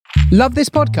Love this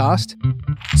podcast?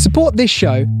 Support this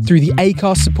show through the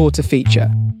Acast supporter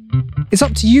feature. It's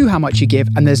up to you how much you give,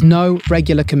 and there's no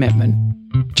regular commitment.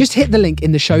 Just hit the link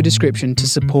in the show description to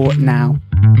support now.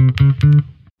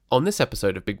 On this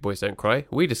episode of Big Boys Don't Cry,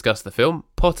 we discuss the film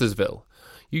Pottersville.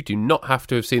 You do not have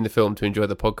to have seen the film to enjoy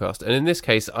the podcast, and in this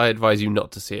case, I advise you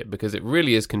not to see it because it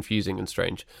really is confusing and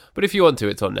strange. But if you want to,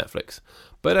 it's on Netflix.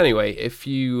 But anyway, if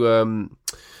you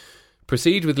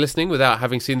proceed with listening without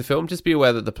having seen the film, just be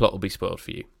aware that the plot will be spoiled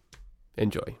for you.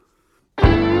 Enjoy.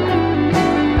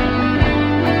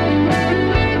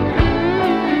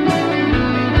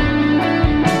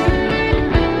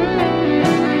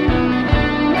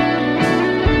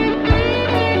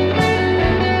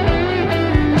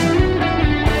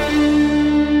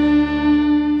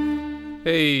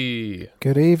 Hey.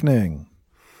 Good evening.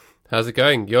 How's it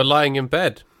going? You're lying in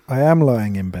bed. I am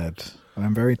lying in bed.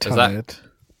 I'm very tired.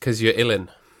 Because you're illin'?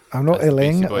 I'm not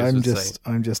illing.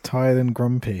 I'm just tired and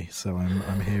grumpy. So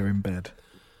I'm here in bed.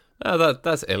 Oh,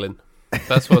 that's illin'.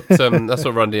 That's what that's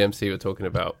what Run DMC were talking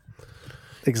about.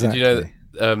 Exactly. Did you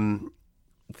know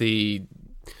that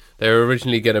they were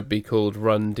originally going to be called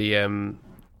Run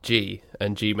DMG,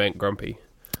 and G meant grumpy.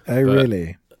 Oh,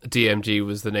 really? DMG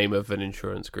was the name of an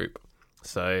insurance group,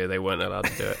 so they weren't allowed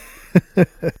to do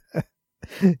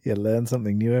it. You learn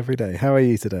something new every day. How are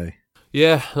you today?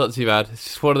 Yeah, not too bad. It's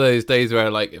just one of those days where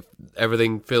like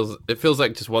everything feels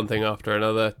like just one thing after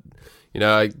another. You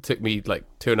know, it took me like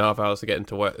 2.5 hours to get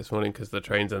into work this morning because of the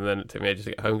trains, and then it took me ages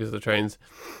to get home because of the trains.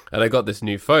 And I got this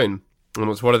new phone, and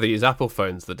it's one of these Apple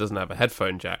phones that doesn't have a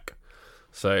headphone jack.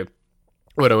 So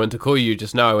when I went to call you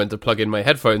just now, I went to plug in my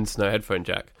headphones, no headphone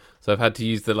jack. So I've had to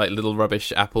use the like little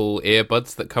rubbish Apple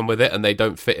earbuds that come with it, and they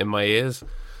don't fit in my ears.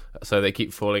 So they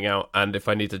keep falling out, and if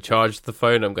I need to charge the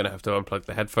phone, I'm going to have to unplug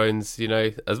the headphones, you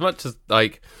know, as much as,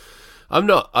 like,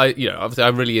 obviously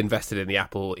I'm really invested in the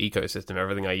Apple ecosystem.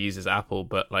 Everything I use is Apple,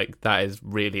 but, like, that is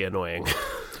really annoying.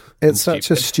 It's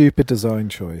such a stupid design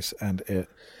choice, and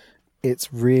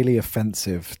it's really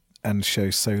offensive and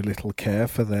shows so little care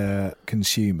for their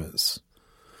consumers.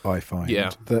 I find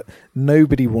that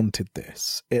nobody wanted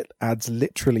this. It adds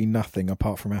literally nothing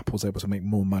apart from Apple's able to make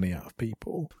more money out of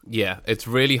people. Yeah, it's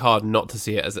really hard not to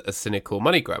see it as a cynical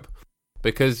money grab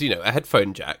because, you know, a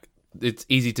headphone jack, it's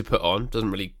easy to put on, doesn't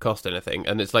really cost anything,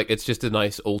 and it's just a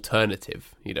nice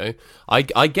alternative, you know. I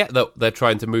get that they're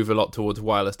trying to move a lot towards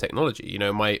wireless technology. You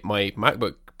know, my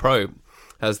MacBook Pro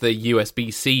has the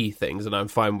USB-C things, and I'm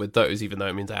fine with those, even though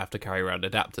it means I have to carry around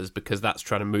adapters because that's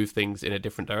trying to move things in a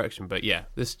different direction. But yeah,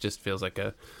 this just feels like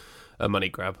a money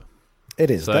grab.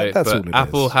 It is. So, that's all it is.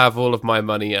 Apple have all of my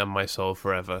money and my soul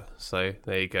forever. So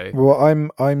there you go. Well,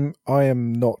 I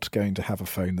am not going to have a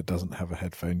phone that doesn't have a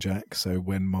headphone jack. So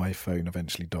when my phone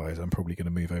eventually dies, I'm probably going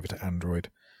to move over to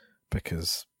Android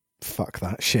because fuck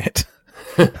that shit.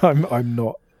 I'm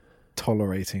not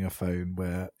tolerating a phone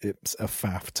where it's a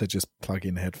faff to just plug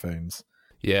in headphones.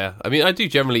 Yeah, I mean, I do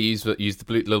generally use the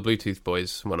little Bluetooth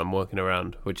boys when I'm walking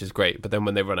around, which is great. But then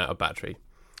when they run out of battery,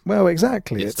 well,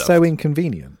 exactly, it's so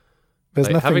inconvenient. There's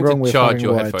like, nothing wrong with charge having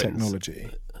your wired headphones. technology.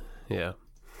 Yeah,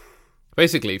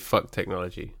 basically, fuck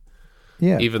technology.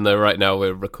 Yeah, even though right now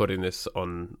we're recording this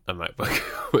on a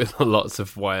MacBook with lots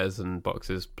of wires and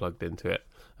boxes plugged into it,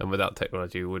 and without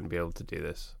technology, we wouldn't be able to do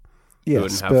this.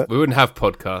 Yes, we wouldn't have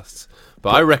podcasts,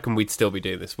 but I reckon we'd still be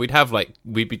doing this. We'd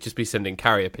just be sending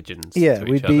carrier pigeons. Yeah,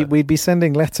 to each other. we'd be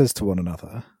sending letters to one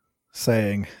another,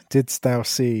 saying, "Didst thou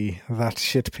see that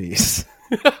shit piece?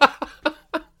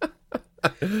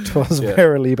 'Twas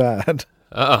verily bad."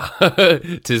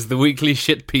 'Tis the weekly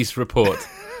shit piece report,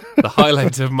 the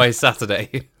highlight of my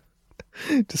Saturday.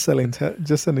 just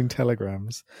sending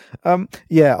telegrams. I'm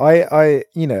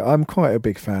quite a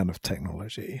big fan of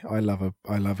technology. I love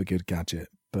a good gadget,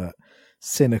 but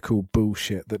cynical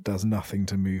bullshit that does nothing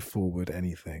to move forward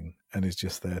anything and is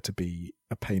just there to be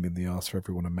a pain in the ass for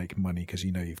everyone and make money because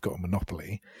you know you've got a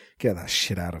monopoly. Get that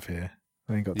shit out of here.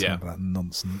 I ain't got time for that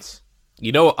nonsense.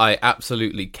 You know what I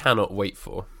absolutely cannot wait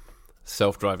for?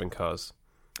 Self-driving cars.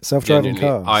 Self-driving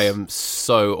cars. I am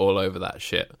so all over that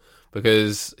shit.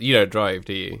 Because you don't drive,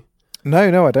 do you?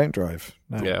 No, I don't drive.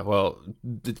 No. Yeah, well,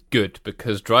 good,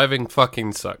 because driving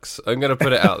fucking sucks. I'm going to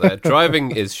put it out there.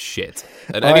 Driving is shit.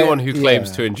 And anyone who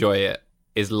claims to enjoy it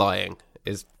is lying.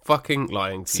 Is fucking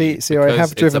lying to you. See, I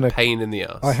have driven it's a pain in the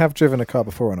ass. I have driven a car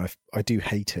before, and I do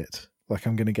hate it. Like,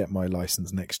 I'm going to get my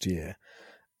license next year,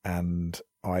 and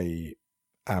I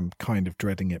am kind of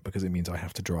dreading it because it means I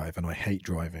have to drive, and I hate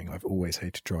driving. I've always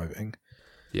hated driving.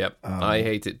 Yep, I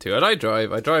hate it too, and I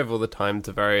drive all the time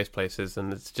to various places,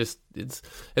 and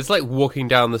it's like walking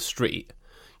down the street.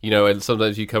 and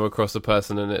sometimes you come across a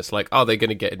person and it's like, are they going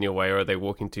to get in your way, or are they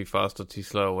walking too fast or too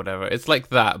slow or whatever? It's like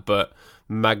that, but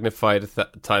magnified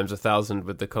times 1,000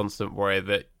 with the constant worry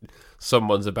that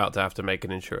someone's about to have to make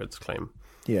an insurance claim.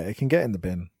 Yeah, it can get in the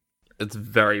bin. It's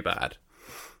very bad.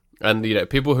 And,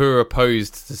 people who are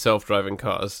opposed to self-driving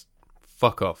cars,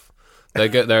 fuck off. There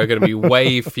are going to be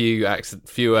way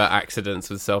fewer accidents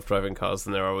with self-driving cars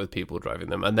than there are with people driving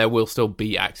them. And there will still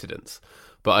be accidents.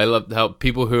 But I love how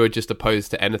people who are just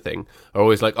opposed to anything are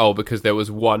always like, oh, because there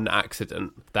was one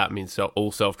accident, that means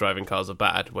all self-driving cars are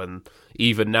bad. When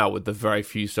even now, with the very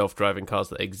few self-driving cars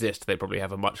that exist, they probably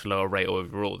have a much lower rate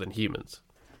overall than humans.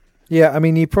 Yeah, I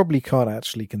mean, you probably can't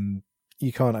actually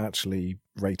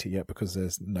rate it yet because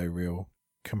there's no real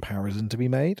comparison to be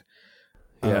made.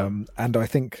 Yeah. And I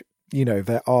think,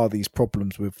 there are these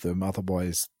problems with them.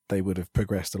 Otherwise, they would have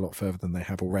progressed a lot further than they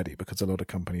have already, because a lot of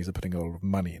companies are putting a lot of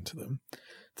money into them.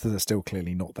 So they're still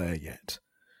clearly not there yet.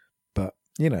 But,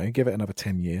 give it another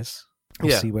 10 years.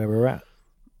 We'll see where we're at.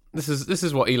 This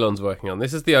is what Elon's working on.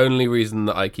 This is the only reason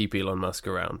that I keep Elon Musk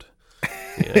around.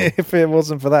 If it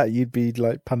wasn't for that, you'd be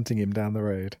like punting him down the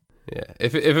road. Yeah.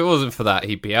 If it wasn't for that,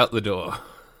 he'd be out the door.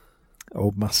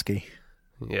 Old Muskie.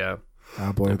 Yeah.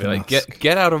 Our boy, be like,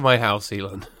 get out of my house,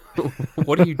 Elon.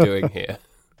 What are you doing here?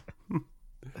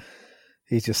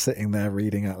 He's just sitting there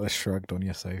reading Atlas Shrugged on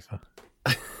your sofa.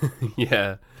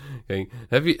 Yeah.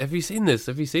 Have you seen this?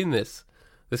 Have you seen this?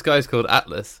 This guy's called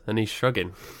Atlas, and he's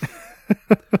shrugging.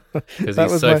 Because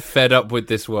he's so fed up with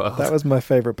this world. That was my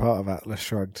favourite part of Atlas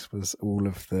Shrugged, was all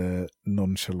of the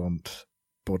nonchalant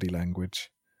body language.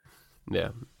 Yeah,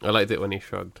 I liked it when he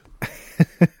shrugged.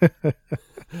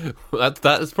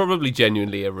 That is probably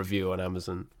genuinely a review on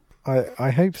Amazon. I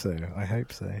hope so.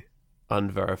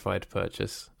 Unverified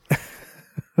purchase.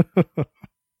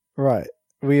 Right.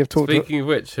 We have talked. Speaking of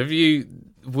which,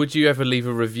 would you ever leave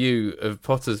a review of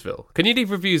Pottersville? Can you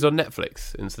leave reviews on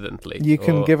Netflix, incidentally? You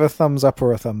can give a thumbs up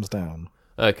or a thumbs down.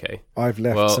 Okay. I've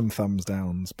left some thumbs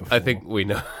downs before. I think we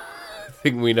know. I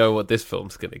think we know what this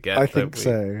film's going to get. I think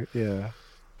so. Yeah.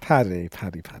 Paddy.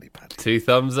 2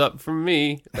 thumbs up from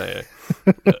me. No.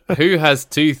 Who has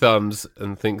 2 thumbs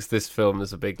and thinks this film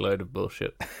is a big load of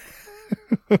bullshit?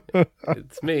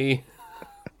 It's me.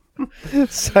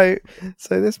 So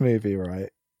this movie, right?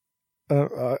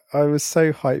 I was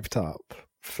so hyped up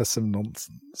for some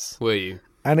nonsense. Were you?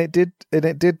 And it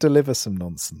did deliver some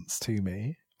nonsense to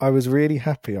me. I was really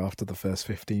happy after the first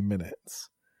 15 minutes,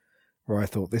 where I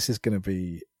thought this is going to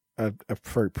be an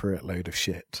appropriate load of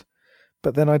shit.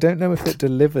 But then I don't know if it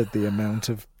delivered the amount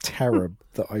of terror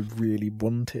that I really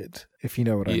wanted, if you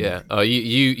know what I mean. Yeah. Oh,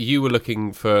 you were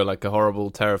looking for like a horrible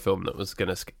terror film that was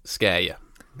going to scare you.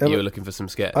 You were looking for some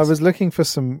scares. I was looking for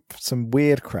some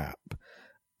weird crap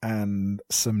and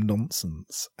some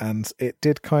nonsense, and it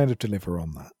did kind of deliver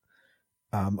on that.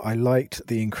 I liked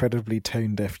the incredibly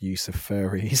tone-deaf use of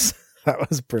furries. That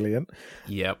was brilliant.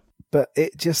 Yep. But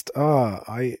it just,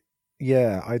 I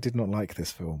did not like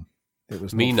this film. It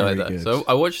was me not neither. good. So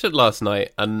I watched it last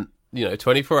night, and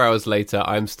 24 hours later,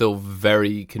 I'm still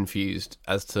very confused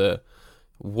as to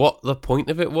what the point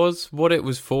of it was, what it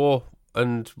was for,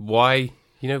 and why.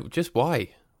 Just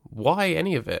why? Why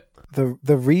any of it?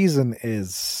 The reason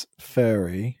is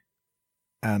furry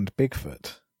and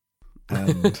Bigfoot,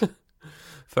 and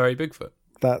furry Bigfoot.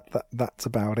 That's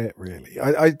about it, really.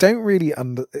 I don't really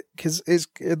because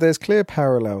there's clear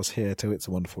parallels here to It's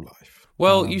a Wonderful Life.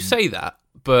 Well, you say that,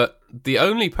 but the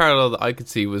only parallel that I could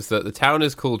see was that the town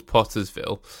is called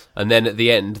Pottersville, and then at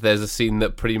the end there's a scene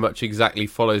that pretty much exactly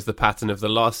follows the pattern of the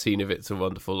last scene of It's a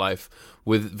Wonderful Life,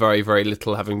 with very, very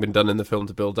little having been done in the film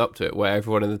to build up to it, where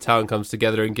everyone in the town comes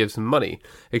together and gives them money.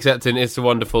 Except in It's a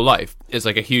Wonderful Life, it's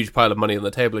like a huge pile of money on the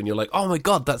table, and you're like, oh my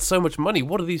god, that's so much money.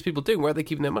 What are these people doing? Where are they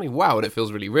keeping their money? Wow, and it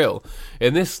feels really real.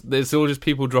 In this, there's all just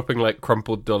people dropping like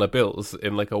crumpled dollar bills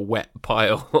in like a wet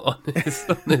pile on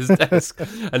his desk,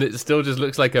 and it still just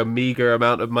looks like a meager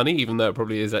amount of money, even though it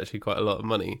probably is actually quite a lot of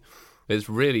money. It's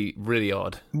really, really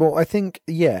odd. Well, I think,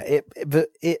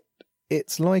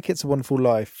 it's like It's a Wonderful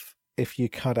Life if you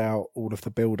cut out all of the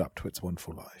build-up to It's a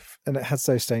Wonderful Life. And it has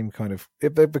those same kind of...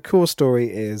 The core story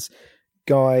is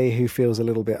guy who feels a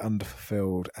little bit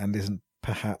underfulfilled and isn't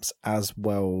perhaps as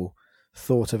well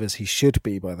thought of as he should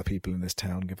be by the people in this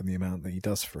town, given the amount that he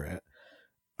does for it,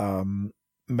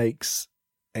 makes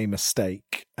a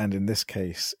mistake. And in this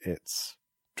case, it's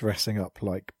dressing up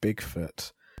like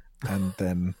Bigfoot and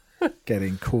then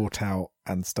getting caught out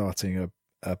and starting a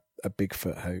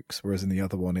Bigfoot hoax. Whereas in the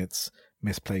other one, it's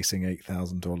misplacing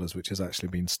 $8,000, which has actually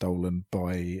been stolen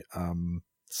by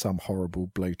some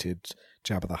horrible bloated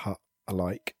Jabba the Hutt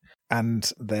alike.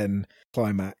 and then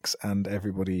climax, and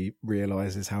everybody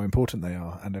realizes how important they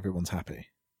are, and everyone's happy.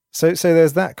 So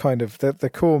there's that kind of the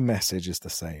core message is the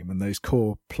same, and those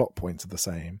core plot points are the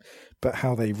same, but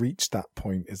how they reach that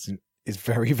point is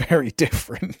very, very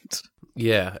different.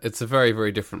 Yeah, it's a very,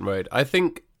 very different road. I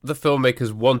think the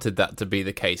filmmakers wanted that to be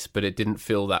the case, but it didn't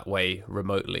feel that way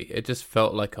remotely. It just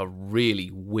felt like a really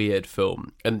weird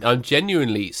film. And I'm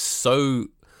genuinely so...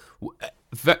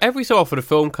 Every so often a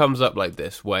film comes up like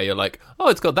this, where you're like, oh,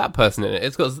 it's got that person in it,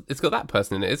 it's got that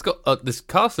person in it, it's got this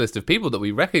cast list of people that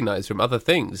we recognise from other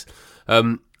things.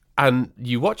 And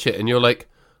you watch it and you're like,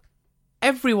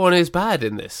 everyone is bad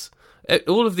in this.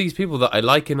 All of these people that I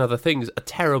like in other things are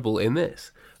terrible in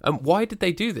this. Why did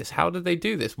they do this? How did they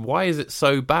do this? Why is it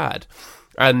so bad?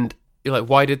 And you're like,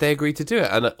 why did they agree to do it?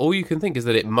 And all you can think is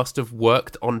that it must have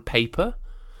worked on paper.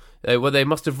 Well, they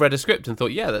must have read a script and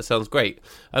thought, yeah, that sounds great.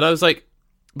 And I was like,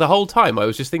 the whole time I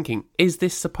was just thinking, is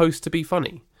this supposed to be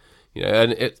funny? You know,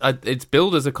 and it's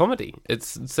billed as a comedy.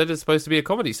 It's said it's supposed to be a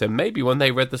comedy. So maybe when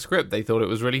they read the script, they thought it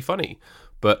was really funny.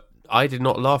 But I did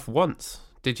not laugh once.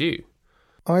 Did you?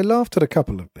 I laughed at a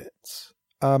couple of bits.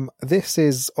 This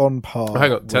is on par.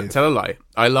 Hang on, tell a lie.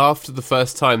 I laughed the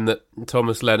first time that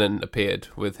Thomas Lennon appeared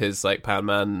with his like Pan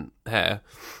Man hair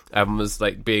and was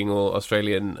like being all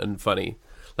Australian and funny.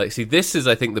 Like, see, this is,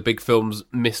 I think, the big film's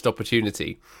missed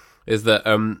opportunity. Is that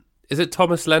is it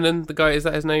Thomas Lennon? The guy, is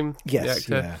that his name? Yes,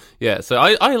 the actor? Yeah. So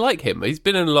I like him. He's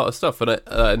been in a lot of stuff, and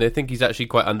I think he's actually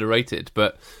quite underrated.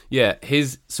 But yeah,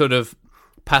 his sort of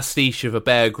pastiche of a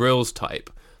Bear Grylls type.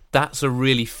 That's a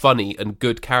really funny and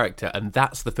good character, and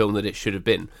that's the film that it should have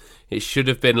been. It should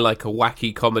have been like a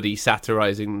wacky comedy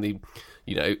satirising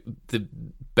the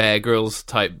Bear Grylls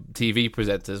type TV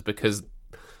presenters, because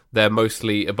they're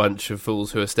mostly a bunch of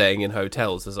fools who are staying in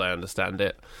hotels, as I understand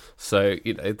it. So,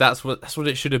 that's what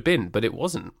it should have been, but it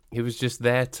wasn't. It was just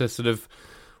there to sort of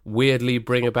weirdly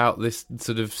bring about this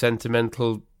sort of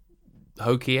sentimental,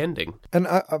 hokey ending. And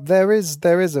there is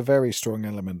a very strong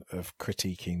element of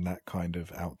critiquing that kind of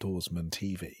outdoorsman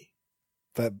TV.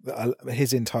 That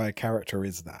his entire character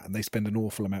is that, and they spend an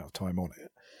awful amount of time on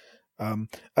it.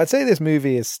 I'd say this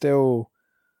movie is still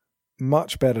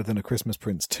much better than A Christmas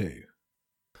Prince 2.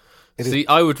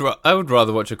 I would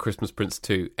rather watch A Christmas Prince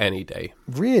 2 any day.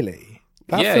 Really?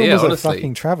 That film was honestly a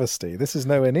fucking travesty. This is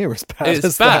nowhere near as bad as that.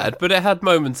 It's bad, but it had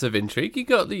moments of intrigue. You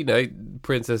got,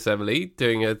 Princess Emily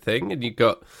doing her thing, and you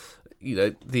got,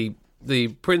 the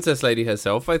princess lady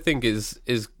herself, I think is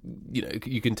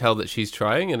you can tell that she's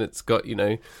trying, and it's got,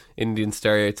 Indian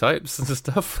stereotypes and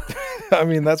stuff. I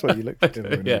mean, that's what you look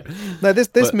for. Yeah. No,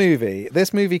 this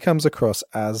movie comes across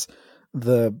as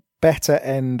the better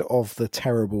end of the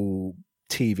terrible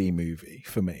TV movie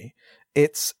for me.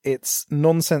 It's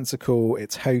nonsensical,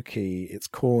 it's hokey, it's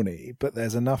corny, but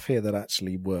there's enough here that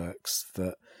actually works.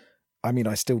 That, I mean,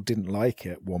 I still didn't like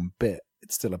it one bit.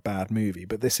 It's still a bad movie,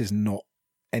 but this is not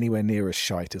anywhere near as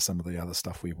shite as some of the other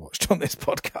stuff we watched on this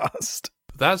podcast.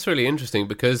 That's really interesting,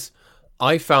 because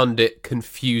I found it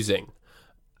confusing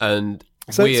and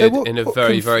weird in a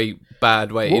very, very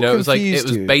bad way. It was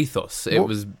bathos. It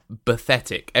was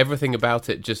pathetic. Everything about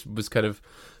it just was kind of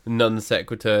non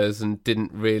sequiturs and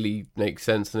didn't really make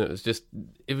sense. And it was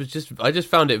just, I just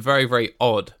found it very, very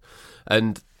odd.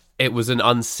 And it was an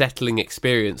unsettling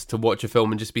experience to watch a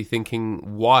film and just be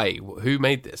thinking, why? Who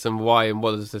made this? And why? And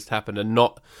what has this happened? And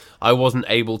I wasn't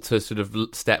able to sort of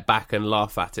step back and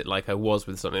laugh at it like I was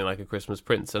with something like A Christmas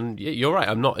Prince. And you're right,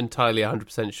 I'm not entirely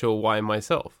 100% sure why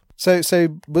myself.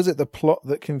 So was it the plot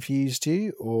that confused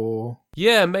you, or?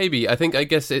 Yeah, maybe. I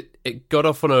guess it got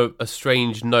off on a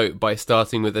strange note by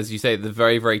starting with, as you say, the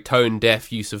very, very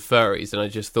tone-deaf use of furries. And I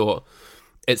just thought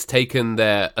it's taken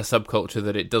a subculture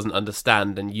that it doesn't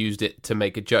understand and used it to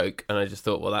make a joke. And I just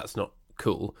thought, well, that's not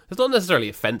cool. It's not necessarily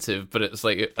offensive, but it's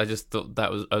like, I just thought I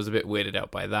was a bit weirded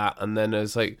out by that. And then I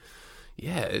was like,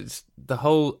 yeah, it's the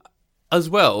whole, as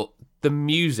well, the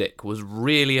music was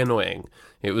really annoying.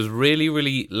 It was really,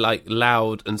 really like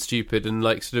loud and stupid and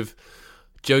like sort of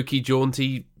jokey,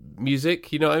 jaunty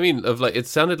music. You know what I mean? Of like, it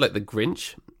sounded like the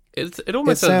Grinch. It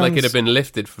almost sounded like it had been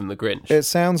lifted from the Grinch. It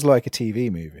sounds like a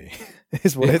TV movie,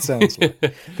 is what it sounds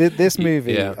like. This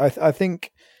movie, yeah. I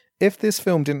think if this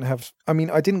film didn't have, I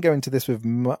mean, I didn't go into this with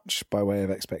much by way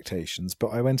of expectations, but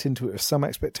I went into it with some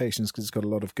expectations because it's got a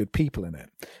lot of good people in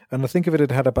it. And I think if it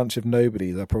had a bunch of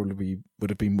nobodies, I probably would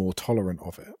have been more tolerant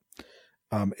of it.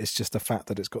 It's just the fact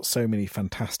that it's got so many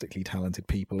fantastically talented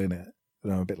people in it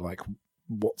that I'm a bit like,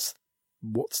 what's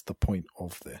the point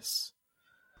of this?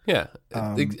 Yeah,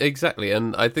 exactly.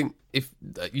 And I think if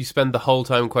you spend the whole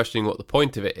time questioning what the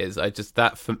point of it is,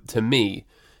 to me,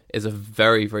 is a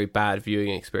very, very bad viewing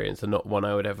experience and not one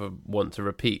I would ever want to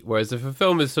repeat. Whereas if a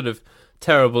film is sort of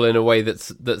terrible in a way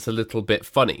that's a little bit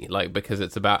funny, like because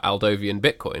it's about Aldovian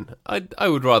Bitcoin, I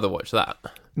would rather watch that.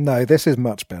 No, this is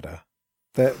much better.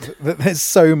 There's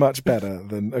so much better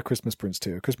than A Christmas Prince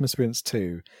 2. A Christmas Prince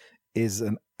 2 is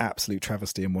an absolute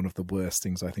travesty and one of the worst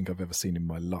things I think I've ever seen in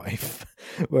my life.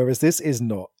 Whereas this is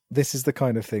not. This is the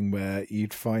kind of thing where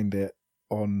you'd find it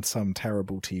on some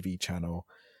terrible TV channel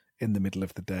in the middle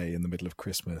of the day, in the middle of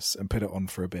Christmas, and put it on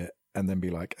for a bit and then be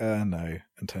like, no,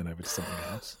 and turn over to something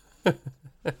else.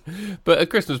 But A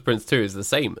Christmas Prince 2 is the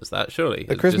same as that, surely.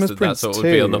 A Christmas Prince 2 would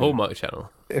be on the Hallmark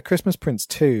Channel. A Christmas Prince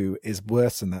 2 is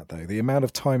worse than that, though. The amount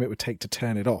of time it would take to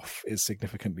turn it off is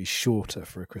significantly shorter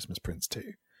for A Christmas Prince 2.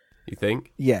 You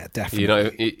think? Yeah,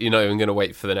 definitely. You're not even going to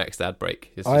wait for the next ad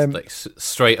break. It's just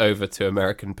straight over to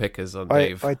American Pickers on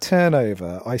Dave. I turn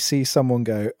over, I see someone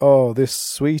go, oh, this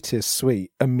sweet is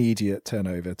sweet. Immediate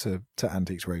turnover to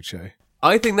Antiques Roadshow.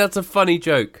 I think that's a funny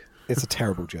joke. It's a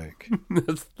terrible joke.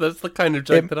 that's the kind of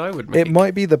joke that I would make. It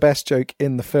might be the best joke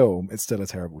in the film. It's still a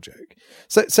terrible joke.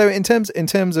 So in terms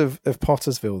of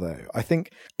Pottersville, though, I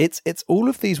think it's all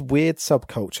of these weird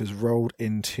subcultures rolled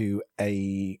into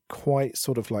a quite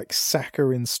sort of like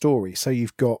saccharine story. So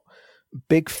you've got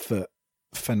Bigfoot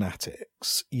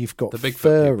fanatics, you've got the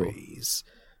Bigfoot furries.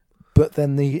 But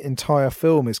then the entire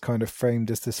film is kind of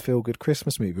framed as this feel-good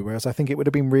Christmas movie, whereas I think it would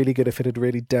have been really good if it had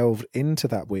really delved into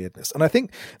that weirdness. And I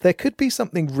think there could be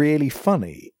something really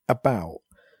funny about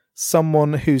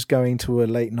someone who's going to a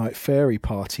late-night fairy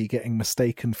party getting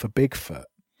mistaken for Bigfoot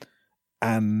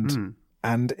and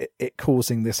it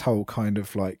causing this whole kind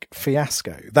of like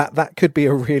fiasco. That could be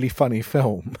a really funny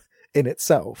film in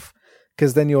itself,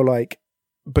 because then you're like,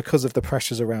 because of the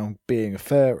pressures around being a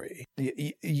furry,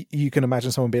 you can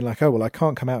imagine someone being like, oh, well, I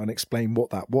can't come out and explain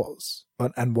what that was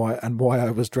and why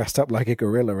I was dressed up like a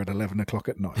gorilla at 11 o'clock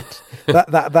at night.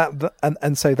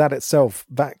 And so that itself,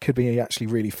 that could be actually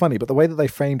really funny. But the way that they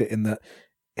framed it, in that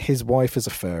his wife is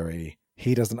a furry,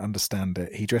 he doesn't understand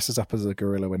it. He dresses up as a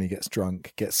gorilla when he gets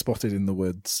drunk, gets spotted in the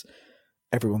woods.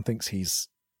 Everyone thinks he's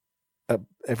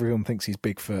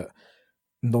Bigfoot.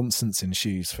 Nonsense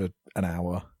ensues for an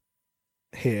hour.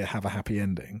 Here, have a happy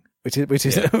ending, which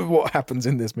is what happens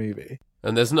in this movie.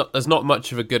 And there's not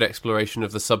much of a good exploration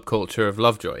of the subculture of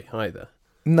Lovejoy either.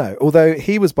 No, although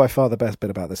he was by far the best bit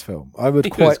about this film. I would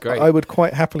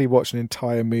quite happily watch an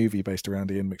entire movie based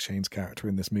around Ian McShane's character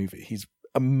in this movie. He's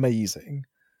amazing.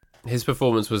 His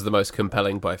performance was the most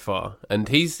compelling by far, and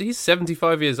he's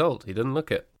 75 years old. He doesn't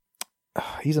look it.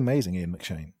 He's amazing, Ian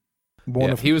McShane.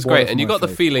 He was great, and you got the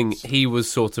feeling he was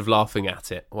sort of laughing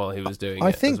at it while he was doing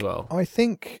it as well. I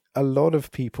think a lot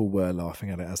of people were laughing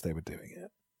at it as they were doing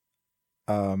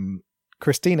it.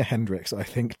 Christina Hendricks, I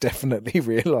think, definitely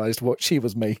realised what she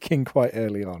was making quite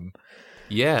early on.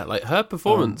 Yeah, like her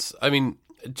performance, I mean,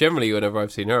 generally whenever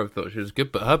I've seen her, I've thought she was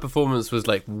good, but her performance was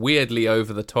like weirdly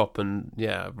over the top and,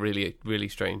 yeah, really, really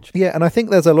strange. Yeah, and I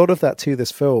think there's a lot of that to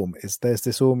this film, is there's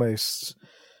this almost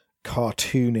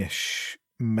cartoonish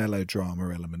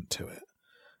melodrama element to it.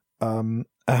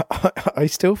 I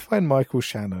still find Michael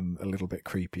Shannon a little bit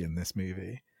creepy in this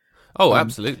movie. Oh,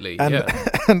 absolutely.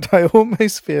 And I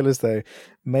almost feel as though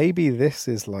maybe this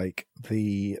is like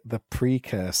the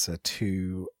precursor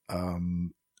to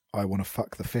I Want to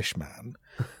Fuck the Fish Man.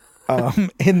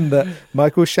 In that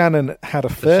Michael Shannon had a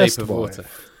first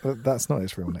wife. That's not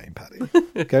his real name,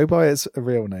 Paddy. Go by its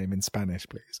real name in Spanish,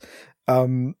 please.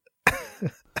 And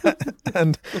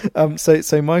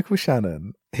so Michael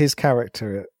Shannon, his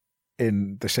character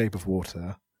in The Shape of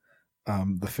Water,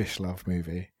 the Fish Love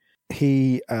movie,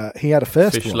 he had a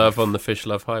first Fish wife. Love on the Fish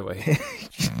Love Highway.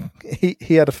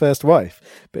 he had a first wife,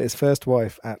 but his first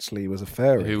wife actually was a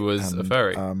furry. Who was a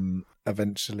furry?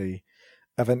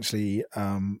 Eventually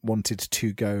wanted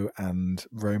to go and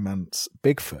romance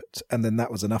Bigfoot, and then that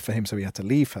was enough for him, so he had to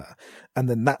leave her. And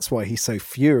then that's why he's so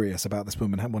furious about this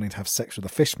woman wanting to have sex with a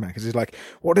fish man, because he's like,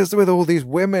 what is it with all these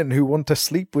women who want to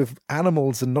sleep with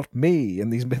animals and not me,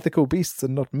 and these mythical beasts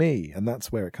and not me? And that's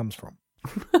where it comes from.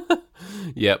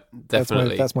 Yep,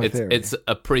 definitely. That's my theory. It's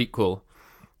a prequel.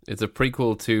 It's a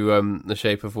prequel to The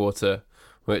Shape of Water,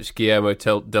 which Guillermo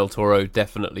del Toro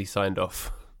definitely signed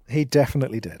off. He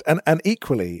definitely did. And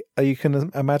equally, you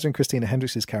can imagine Christina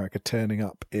Hendricks' character turning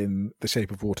up in The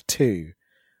Shape of Water 2,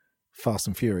 Fast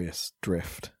and Furious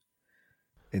Drift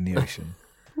in the ocean.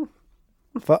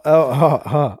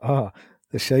 The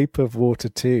Shape of Water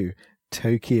 2,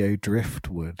 Tokyo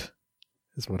Driftwood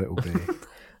is what it will be.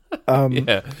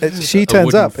 She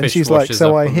turns up and she's like,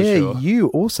 so I hear you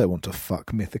also want to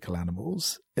fuck mythical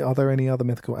animals. Are there any other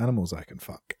mythical animals I can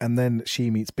fuck? And then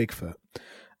she meets Bigfoot.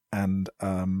 and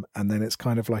then it's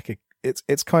kind of like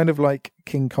it's kind of like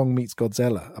King Kong meets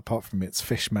Godzilla, apart from it's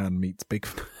Fishman meets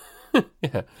Bigfoot.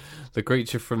 Yeah, the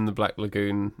creature from the Black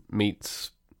Lagoon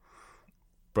meets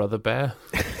Brother Bear.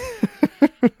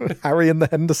 Harry and the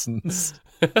Hendersons.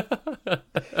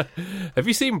 Have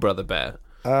you seen Brother Bear?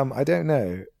 I don't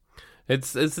know.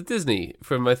 It's a Disney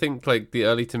from, I think, like the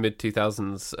early to mid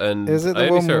 2000s, and Is it the I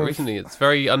only one saw it with- recently. It's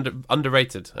very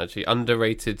underrated, actually.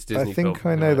 Underrated Disney I think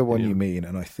film, I in know my the one you opinion. mean,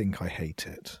 and I think I hate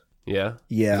it. Yeah?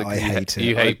 Yeah, Is it 'cause I hate it.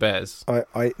 You hate bears.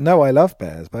 No, I love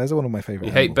bears. Bears are one of my favorite.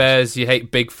 You hate bears, you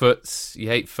hate Bigfoots, you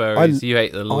hate furries, you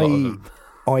hate a lot of them.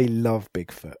 I love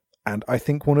Bigfoot, and I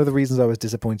think one of the reasons I was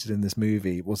disappointed in this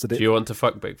movie was that Do you want to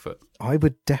fuck Bigfoot? I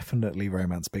would definitely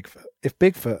romance Bigfoot. If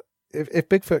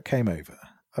Bigfoot came over,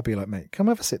 I'd be like, mate, come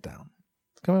have a sit down.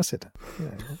 Come have a sit down. You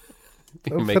know,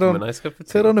 You Put make him on- a nice cup of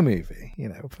tea. put on a movie. You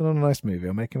know, put on a nice movie.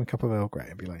 I'll make him a cup of Earl Grey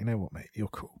and be like, you know what, mate, you're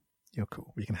cool. You're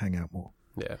cool. We can hang out more.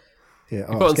 Yeah. Yeah,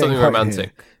 You put on something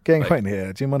romantic. Getting like- quite in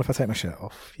here. Do you mind if I take my shirt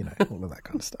off? You know, all of that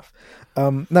kind of stuff.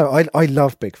 No, I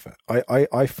love Bigfoot.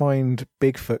 I find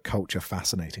Bigfoot culture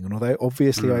fascinating. And although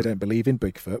obviously I don't believe in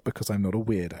Bigfoot because I'm not a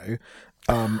weirdo,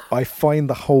 I find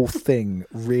the whole thing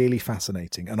really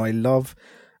fascinating. And I love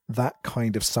that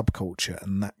kind of subculture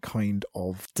and that kind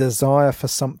of desire for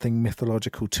something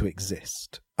mythological to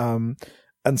exist. And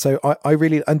so I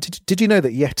really, and did you know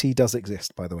that Yeti does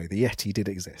exist, by the way? The Yeti did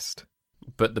exist.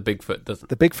 But the Bigfoot doesn't.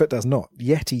 The Bigfoot does not.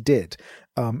 Yeti did.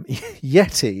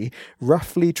 Yeti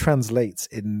roughly translates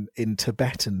in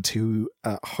Tibetan to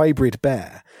hybrid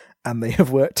bear. And they have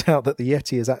worked out that the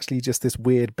Yeti is actually just this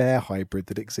weird bear hybrid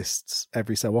that exists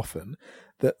every so often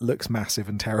that looks massive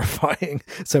and terrifying.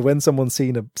 So when someone's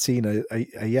seen a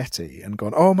Yeti and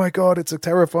gone, oh my God, it's a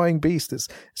terrifying beast, it's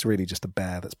really just a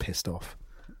bear that's pissed off.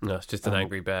 No, it's just an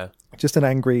angry bear. Just an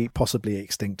angry, possibly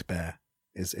extinct bear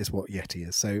is what Yeti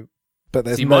is. So, but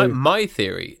there's See, no... my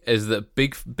theory is that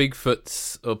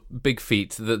Bigfoots or big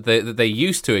feet that they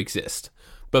used to exist,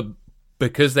 but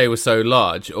because they were so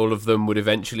large, all of them would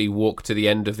eventually walk to the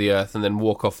end of the earth and then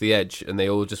walk off the edge, and they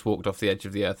all just walked off the edge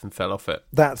of the earth and fell off it.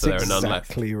 That's so there are none left.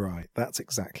 exactly right. That's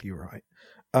exactly right.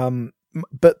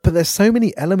 But there's so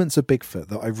many elements of Bigfoot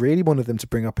that I really wanted them to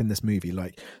bring up in this movie.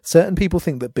 Like certain people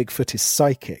think that Bigfoot is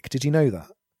psychic. Did you know that?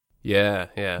 Yeah,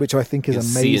 yeah. Which I think is It can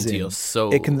amazing. see into your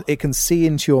soul. It can see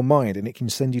into your mind, and it can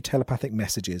send you telepathic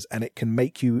messages, and it can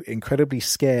make you incredibly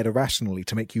scared irrationally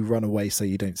to make you run away so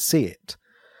you don't see it.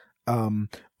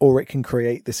 Or it can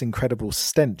create this incredible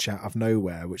stench out of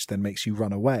nowhere, which then makes you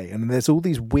run away. And there's all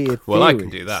these weird Well, I theories.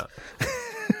 can do that.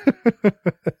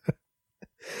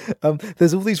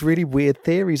 There's all these really weird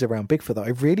theories around Bigfoot that I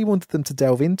really wanted them to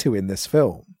delve into in this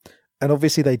film. And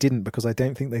obviously they didn't, because I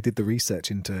don't think they did the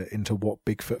research into what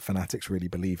Bigfoot fanatics really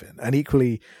believe in. And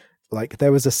equally, like,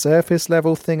 there was a surface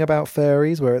level thing about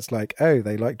furries where it's like, oh,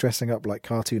 they like dressing up like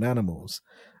cartoon animals,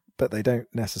 but they don't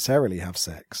necessarily have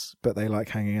sex, but they like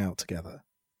hanging out together.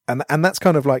 And that's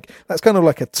kind of like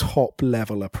a top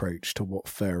level approach to what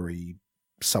furry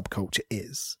subculture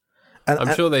is. And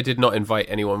I'm sure they did not invite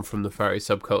anyone from the furry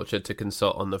subculture to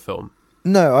consult on the film.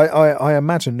 No, I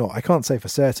imagine not. I can't say for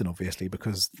certain, obviously,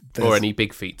 because Or any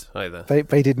big feet either.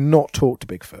 They did not talk to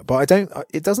Bigfoot, but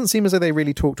it doesn't seem as though they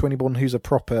really talked to anyone who's a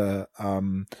proper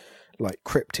like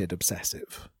cryptid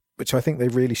obsessive, which I think they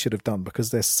really should have done,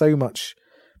 because there's so much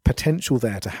potential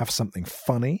there to have something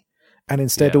funny, and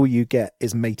instead all you get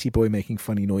is Matey Boy making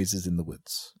funny noises in the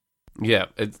woods. Yeah,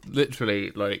 it's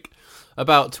literally like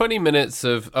about 20 minutes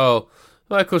of, oh,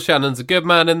 Michael Shannon's a good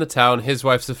man in the town, his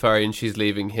wife's a furry and she's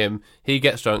leaving him, he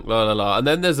gets drunk, la la la. And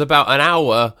then there's about an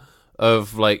hour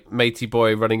of like Matey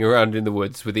Boy running around in the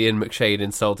woods with Ian McShane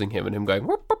insulting him and him going,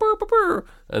 "Whoop, boop, boop, boop, boop."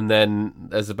 And then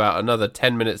there's about another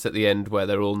 10 minutes at the end where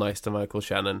they're all nice to Michael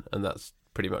Shannon, and that's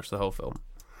pretty much the whole film.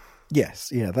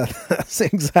 Yes, yeah, that's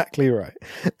exactly right.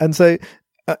 And so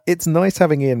it's nice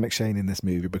having Ian McShane in this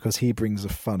movie because he brings a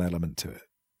fun element to it.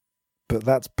 But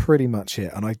that's pretty much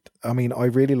it. And I mean, I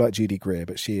really like Judy Greer,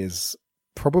 but she is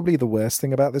probably the worst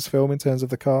thing about this film in terms of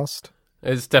the cast.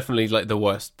 It's definitely like the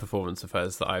worst performance of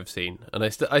hers that I've seen, and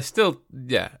I still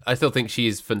think she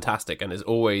is fantastic and is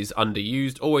always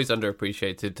underused, always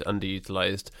underappreciated,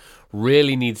 underutilized.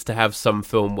 Really needs to have some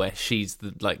film where she's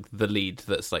the lead.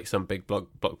 That's like some big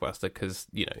blockbuster, because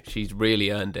she's really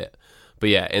earned it. But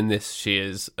yeah, in this she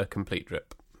is a complete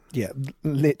drip. Yeah,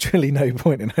 literally no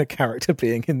point in her character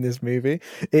being in this movie.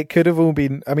 It could have all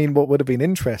been, I mean, what would have been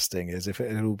interesting is if it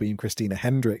had all been Christina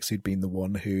Hendricks who'd been the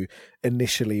one who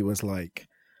initially was like,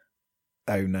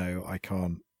 oh no, I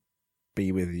can't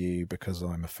be with you because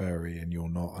I'm a furry and you're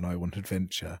not and I want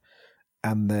adventure.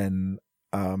 And then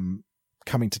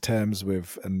coming to terms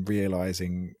with and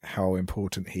realizing how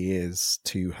important he is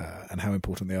to her and how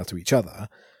important they are to each other,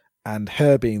 and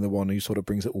her being the one who sort of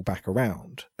brings it all back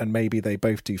around, and maybe they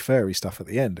both do furry stuff at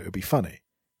the end. It would be funny,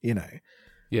 you know.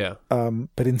 Yeah.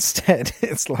 But instead,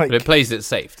 it's like... But it plays it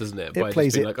safe, doesn't it? It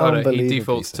plays it like, oh, no, he unbelievably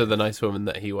defaults safe. to the nice woman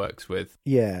that he works with.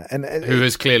 Yeah. And who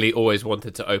has clearly always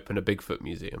wanted to open a Bigfoot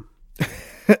museum.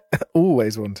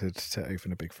 Always wanted to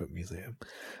open a Bigfoot museum.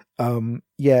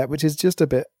 Yeah, which is just a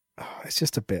bit... it's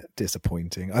just a bit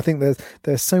disappointing. I think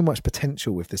there's so much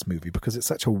potential with this movie because it's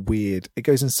such a weird... It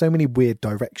goes in so many weird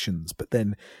directions, but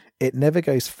then it never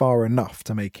goes far enough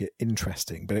to make it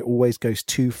interesting, but it always goes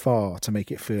too far to make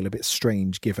it feel a bit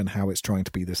strange given how it's trying to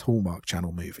be this Hallmark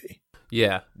Channel movie.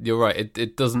 Yeah, you're right.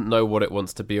 It doesn't know what it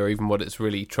wants to be or even what it's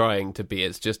really trying to be.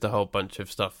 It's just a whole bunch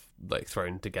of stuff like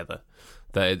thrown together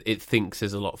that it thinks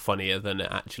is a lot funnier than it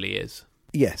actually is.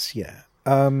 Yes, yeah.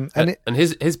 And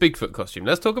his Bigfoot costume.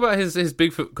 Let's talk about his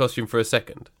Bigfoot costume for a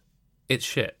second. It's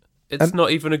shit. It's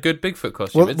not even a good Bigfoot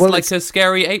costume. It's a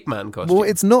scary ape man costume. Well,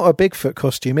 it's not a Bigfoot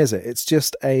costume, is it? It's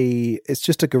just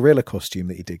a gorilla costume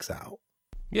that he digs out.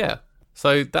 Yeah.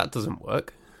 So that doesn't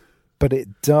work. But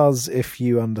it does if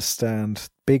you understand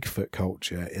Bigfoot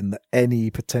culture, in that any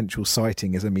potential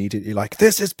sighting is immediately like,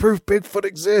 this is proof Bigfoot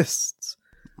exists.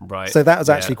 Right. So that was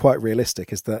actually quite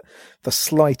realistic, is that the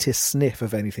slightest sniff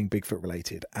of anything Bigfoot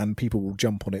related and people will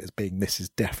jump on it as being, this is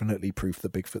definitely proof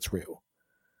that Bigfoot's real.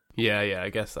 Yeah, I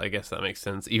guess that makes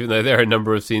sense. Even though there are a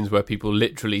number of scenes where people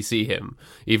literally see him,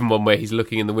 even one where he's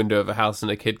looking in the window of a house and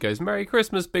a kid goes, "Merry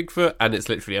Christmas, Bigfoot," and it's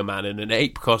literally a man in an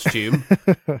ape costume.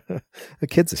 The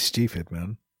kids are stupid,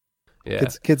 man. Yeah,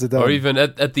 kids are dumb. Or even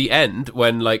at the end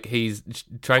when like he's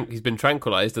been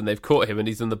tranquilized and they've caught him and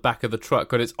he's in the back of the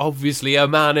truck and it's obviously a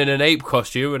man in an ape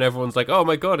costume and everyone's like, "Oh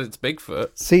my god, it's Bigfoot."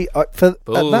 See, at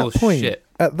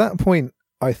that point,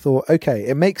 I thought, okay,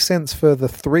 it makes sense for the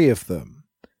three of them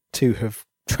to have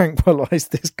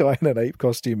tranquilized this guy in an ape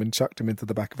costume and chucked him into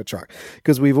the back of a truck,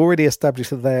 because we've already established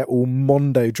that they're all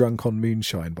mondo drunk on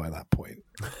moonshine by that point.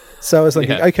 So I was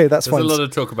thinking, okay, that's fine. There's a lot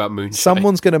of talk about moonshine.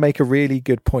 Someone's going to make a really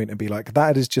good point and be like,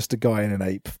 that is just a guy in an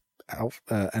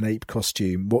ape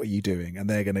costume. What are you doing? And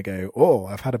they're going to go, "Oh,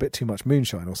 I've had a bit too much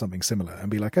moonshine," or something similar, and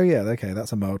be like, "Oh yeah, okay,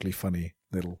 that's a mildly funny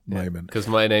little moment." Because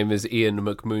my name is Ian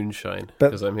McMoonshine,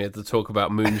 because I'm here to talk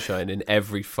about moonshine in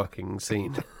every fucking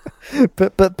scene.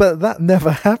 but that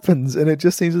never happens, and it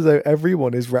just seems as though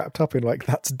everyone is wrapped up in like,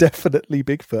 that's definitely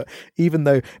Bigfoot, even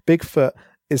though Bigfoot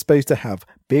is supposed to have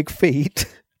big feet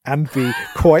and be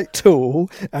quite tall,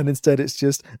 and instead it's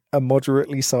just a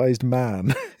moderately sized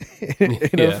man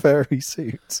in a furry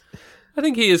suit. I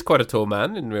think he is quite a tall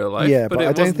man in real life. Yeah, but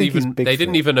I don't think he's they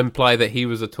didn't even imply that he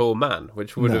was a tall man,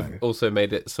 which would have also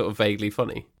made it sort of vaguely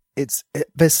funny.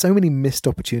 There's so many missed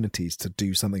opportunities to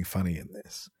do something funny in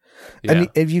this. Yeah.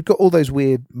 And you've got all those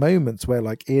weird moments where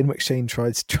like Ian McShane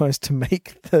tries to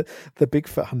make the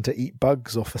Bigfoot hunter eat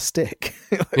bugs off a stick.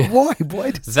 Like, why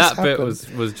does that this bit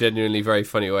happen? was genuinely very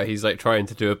funny, where he's like trying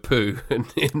to do a poo and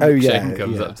Ian McShane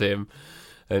comes up to him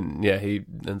and he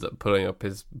ends up pulling up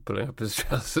his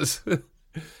trousers.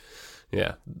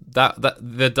 Yeah,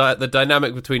 the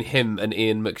dynamic between him and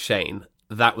Ian McShane,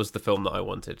 that was the film that I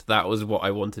wanted. That was what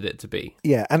I wanted it to be.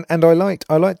 Yeah, and I liked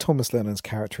Thomas Lennon's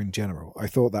character in general. I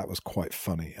thought that was quite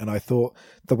funny, and I thought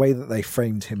the way that they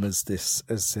framed him as this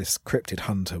cryptid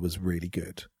hunter was really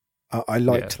good. I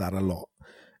liked that a lot,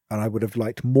 and I would have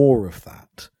liked more of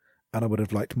that, and I would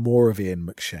have liked more of Ian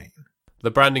McShane.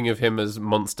 The branding of him as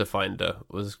Monster Finder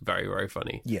was very, very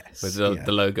funny. Yes, with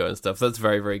the logo and stuff. That's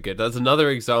very, very good. That's another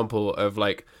example of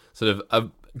like sort of a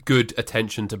good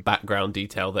attention to background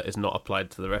detail that is not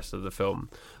applied to the rest of the film,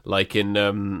 like in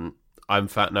I'm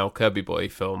Fat Now, Kirby Boy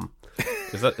film.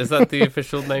 Is that the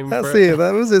official name?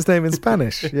 That was his name in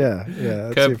Spanish. Yeah.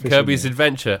 Kirby's name.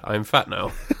 Adventure. I'm Fat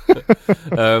Now,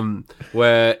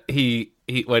 where he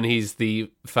when he's the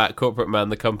fat corporate man,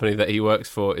 the company that he works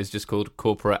for is just called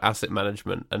Corporate Asset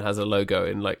Management and has a logo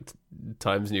in like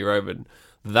Times New Roman.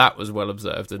 That was well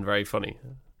observed and very funny.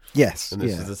 Yes, and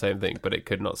this is the same thing, but it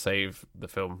could not save the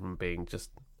film from being just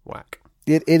whack.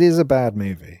 It is a bad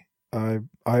movie.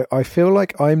 I feel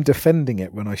like I'm defending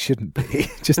it when I shouldn't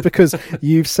be, just because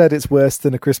you've said it's worse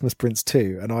than A Christmas Prince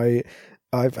 2, and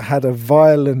I've had a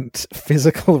violent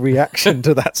physical reaction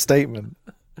to that statement.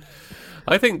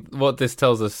 I think what this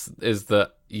tells us is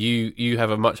that you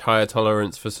have a much higher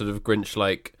tolerance for sort of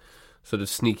Grinch-like sort of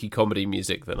sneaky comedy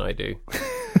music than I do.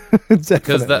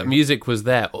 Because that music was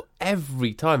there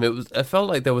every time. It felt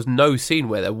like there was no scene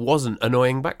where there wasn't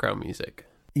annoying background music.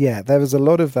 Yeah, there was a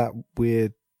lot of that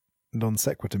weird non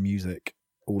sequitur music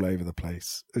all over the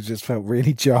place. It just felt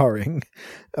really jarring.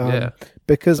 Yeah.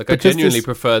 Because I genuinely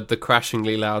preferred the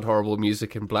crashingly loud, horrible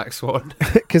music in Black Swan.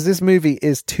 Because this movie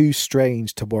is too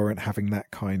strange to warrant having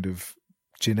that kind of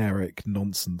generic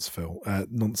nonsense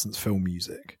film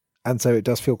music. And so it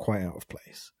does feel quite out of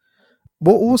place.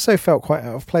 What also felt quite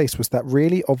out of place was that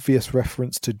really obvious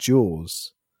reference to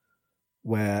Jaws,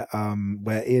 where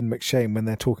Ian McShane, when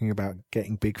they're talking about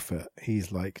getting Bigfoot,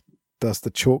 he's like, does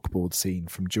the chalkboard scene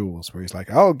from Jaws, where he's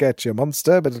like, "I'll get you,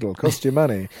 monster, but it'll cost you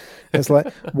money." It's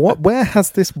like, where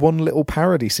has this one little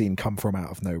parody scene come from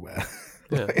out of nowhere?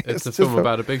 Yeah, it's a film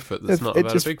about a Bigfoot that's not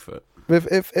about a Bigfoot.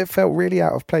 It felt really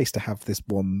out of place to have this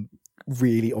one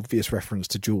really obvious reference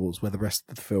to Jaws, where the rest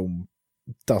of the film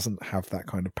doesn't have that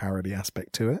kind of parody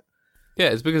aspect to it. Yeah,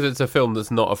 it's because it's a film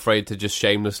that's not afraid to just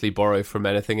shamelessly borrow from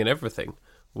anything and everything,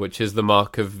 which is the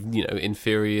mark of,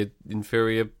 inferior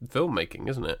filmmaking,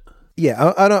 isn't it?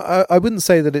 Yeah, I wouldn't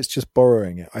say that it's just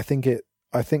borrowing it. I think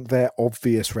they're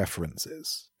obvious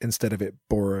references instead of it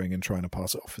borrowing and trying to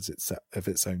pass it off as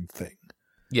its own thing.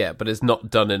 Yeah, but it's not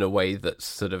done in a way that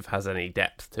sort of has any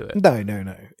depth to it.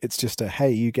 No. It's just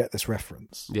hey, you get this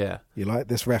reference. Yeah. You like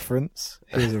this reference?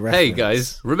 Here's a reference. Hey,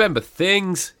 guys, remember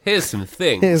things? Here's some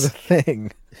things. Here's a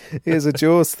thing. Here's a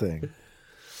Jaws thing.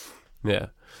 Yeah.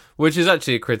 Which is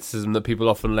actually a criticism that people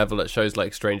often level at shows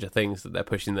like Stranger Things, that they're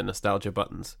pushing the nostalgia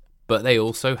buttons. But they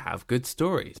also have good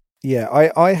stories. Yeah,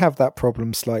 I have that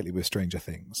problem slightly with Stranger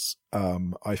Things.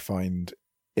 I find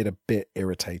it a bit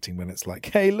irritating when it's like,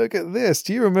 hey, look at this.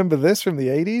 Do you remember this from the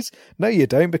 80s? No, you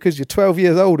don't, because you're 12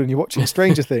 years old and you're watching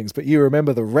Stranger Things, but you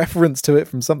remember the reference to it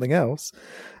from something else.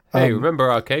 Hey,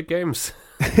 remember arcade games?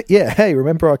 Yeah, hey,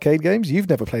 remember arcade games? You've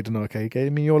never played an arcade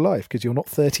game in your life because you're not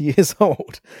 30 years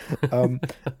old. And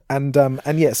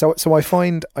yeah, so I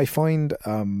find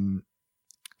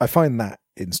that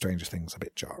in Stranger Things a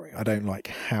bit jarring. I don't like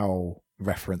how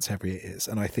reference heavy it is,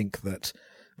 and I think that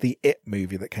the It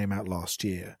movie that came out last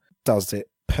year does it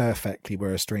perfectly,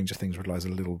 whereas Stranger Things relies a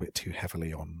little bit too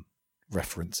heavily on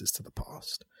references to the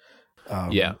past.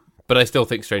 Yeah, but I still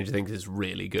think Stranger Things is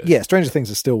really good. Yeah, Stranger Things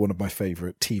is still one of my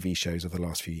favourite TV shows of the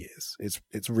last few years.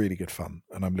 It's really good fun,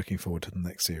 and I'm looking forward to the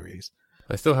next series.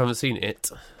 I still haven't seen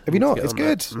it. Have you not? It's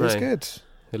good. No. It's good.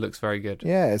 It looks very good.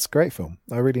 Yeah, it's a great film.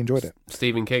 I really enjoyed it.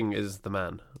 Stephen King is the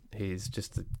man. He's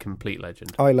just a complete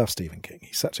legend. I love Stephen King.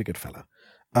 He's such a good fella.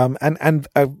 And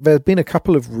there have been a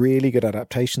couple of really good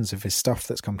adaptations of his stuff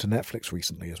that's come to Netflix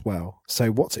recently as well. So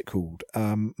what's it called?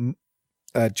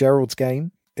 Gerald's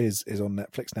Game is on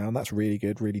Netflix now, and that's really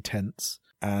good, really tense.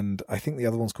 And I think the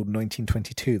other one's called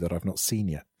 1922 that I've not seen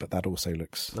yet, but that also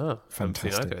looks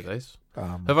fantastic.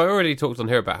 Have I already talked on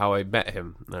here about how I met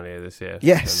him earlier this year?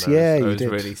 Yes, and I was you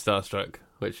did. Really starstruck,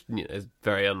 which is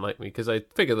very unlike me, because I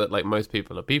figure that like most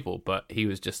people are people, but he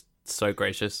was just so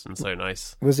gracious and so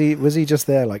nice. Was he just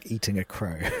there like eating a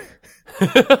crow?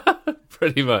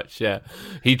 Pretty much, yeah.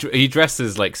 He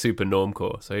dresses like super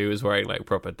normcore, so he was wearing like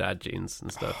proper dad jeans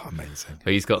and stuff. Oh, amazing.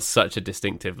 But he's got such a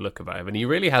distinctive look about him, and he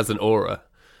really has an aura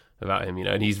about him,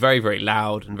 and he's very, very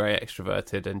loud and very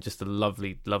extroverted and just a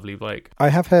lovely, lovely bloke. I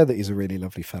have heard that he's a really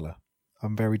lovely fella.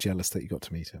 I'm very jealous that you got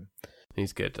to meet him.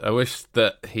 He's good. I wish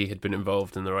that he had been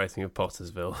involved in the writing of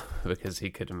Pottersville, because he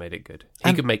could have made it good.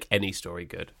 He could make any story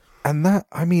good. And that,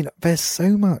 I mean, there's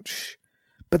so much,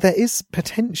 but there is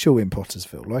potential in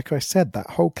Pottersville. Like I said, that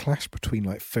whole clash between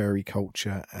like furry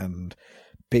culture and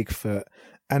Bigfoot,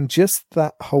 and just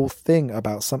that whole thing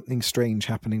about something strange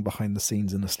happening behind the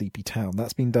scenes in a sleepy town.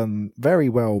 That's been done very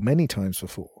well many times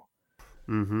before.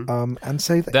 Mm-hmm. And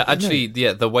so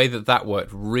the way that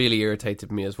worked really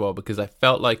irritated me as well, because I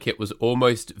felt like it was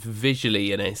almost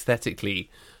visually and aesthetically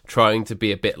trying to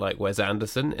be a bit like Wes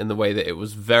Anderson in the way that it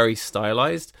was very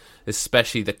stylized,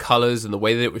 especially the colors and the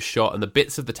way that it was shot and the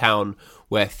bits of the town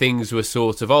where things were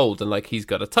sort of old, and like he's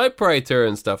got a typewriter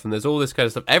and stuff and there's all this kind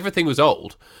of stuff. Everything was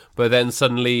old, but then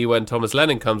suddenly when Thomas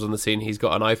Lennon comes on the scene, he's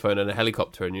got an iPhone and a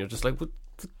helicopter, and you're just like,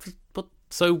 what?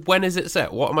 So when is it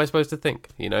set? What am I supposed to think?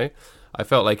 I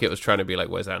felt like it was trying to be like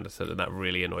Wes Anderson, and that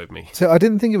really annoyed me. So I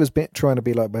didn't think it was trying to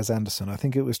be like Wes Anderson. I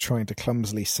think it was trying to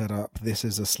clumsily set up, this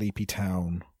is a sleepy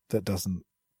town that doesn't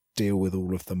deal with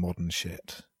all of the modern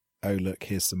shit. Oh, look,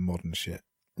 here's some modern shit.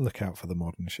 Look out for the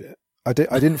modern shit. I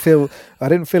didn't feel as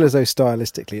though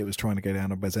stylistically it was trying to go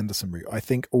down a Wes Anderson route. I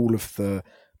think all of the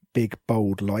big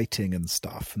bold lighting and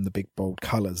stuff and the big bold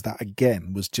colours, that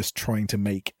again was just trying to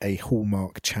make a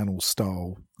Hallmark Channel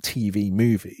style TV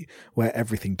movie where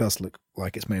everything does look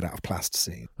like it's made out of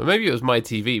plasticine. Well, maybe it was my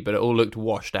TV, but it all looked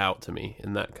washed out to me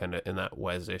in that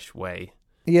Wes-ish way.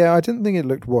 Yeah, I didn't think it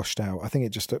looked washed out. I think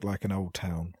it just looked like an old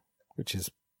town, which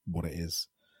is what it is.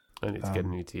 I need to get a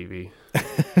new TV.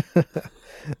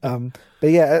 But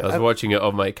yeah, I was watching it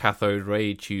on my cathode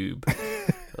ray tube.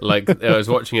 Like, I was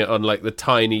watching it on like the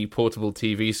tiny portable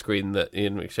TV screen that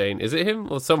Ian McShane, is it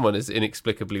him or someone, is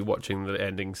inexplicably watching the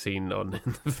ending scene on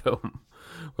in the film,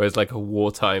 where it's like a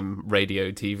wartime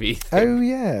radio TV thing. Oh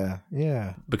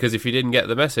yeah. Because if you didn't get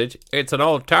the message, it's an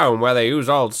old town where they use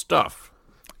old stuff.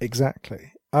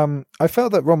 Exactly. I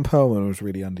felt that Ron Perlman was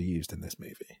really underused in this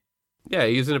movie. Yeah,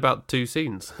 he's in about 2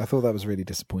 scenes. I thought that was really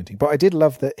disappointing. But I did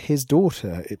love that his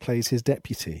daughter, it plays his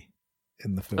deputy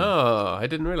in the film. Oh, I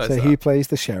didn't realise so that. he plays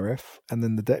the sheriff, and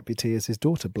then the deputy is his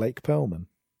daughter, Blake Perlman.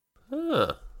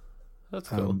 Ah, that's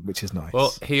cool. Which is nice.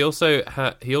 Well, he also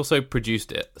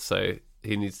produced it, so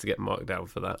he needs to get marked down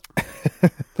for that.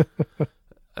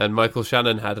 And Michael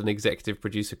Shannon had an executive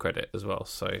producer credit as well,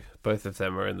 so both of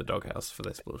them are in the doghouse for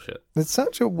this bullshit. It's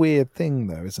such a weird thing,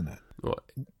 though, isn't it? What?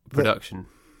 Production.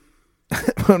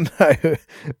 Well, no,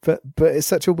 but it's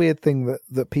such a weird thing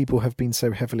that people have been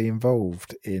so heavily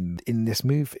involved in this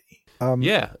movie.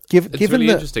 Yeah, given it's really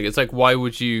that, interesting. It's like, why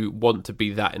would you want to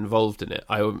be that involved in it?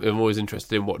 I'm always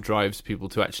interested in what drives people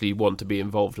to actually want to be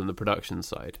involved in the production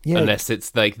side, unless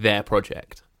it's like their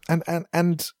project.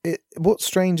 And what's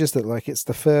strange is that like it's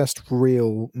the first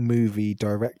real movie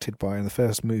directed by and the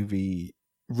first movie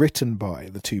written by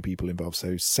the two people involved.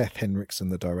 So Seth Henriksen,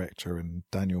 the director, and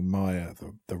Daniel Meyer,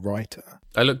 the writer.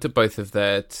 I looked at both of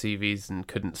their CVs and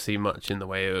couldn't see much in the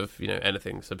way of,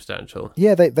 anything substantial.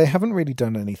 Yeah, they haven't really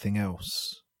done anything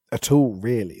else at all,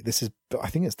 really. I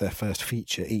think it's their first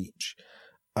feature each.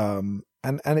 And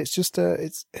it's just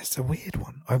it's a weird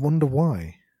one. I wonder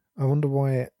why.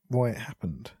 Why it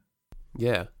happened.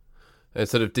 Yeah.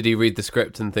 Sort of, did he read the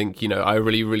script and think, I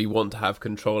really, really want to have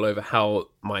control over how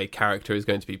my character is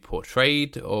going to be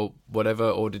portrayed or whatever?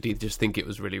 Or did he just think it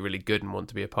was really, really good and want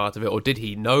to be a part of it? Or did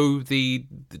he know the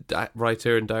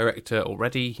writer and director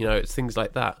already? It's things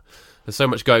like that. There's so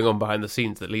much going on behind the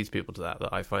scenes that leads people to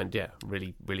that I find,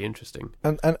 really, really interesting.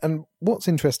 And what's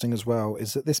interesting as well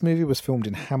is that this movie was filmed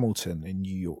in Hamilton in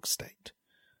New York State.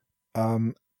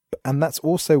 And that's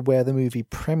also where the movie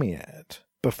premiered.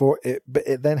 But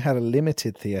it then had a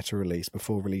limited theatre release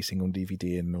before releasing on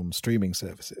DVD and on streaming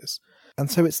services.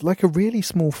 And so it's like a really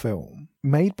small film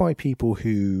made by people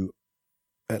who,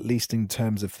 at least in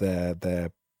terms of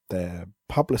their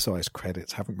publicised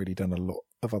credits, haven't really done a lot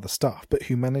of other stuff, but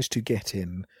who managed to get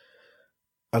in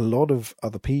a lot of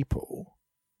other people,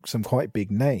 some quite big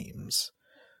names,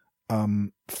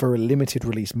 for a limited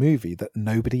release movie that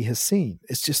nobody has seen.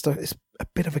 It's just it's a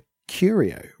bit of a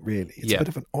curio, really. It's a bit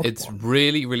of an odd it's one.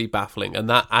 Really, really baffling, and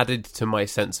that added to my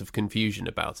sense of confusion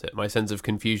about it, my sense of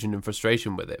confusion and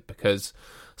frustration with it, because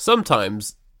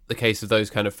sometimes the case of those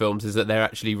kind of films is that they're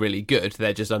actually really good,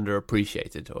 they're just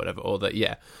underappreciated or whatever, or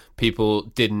that people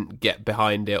didn't get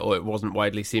behind it, or it wasn't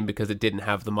widely seen because it didn't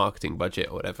have the marketing budget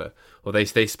or whatever, or they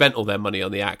spent all their money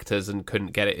on the actors and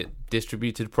couldn't get it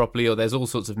distributed properly, or there's all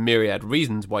sorts of myriad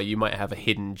reasons why you might have a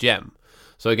hidden gem.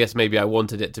 So I guess maybe I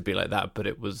wanted it to be like that, but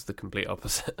it was the complete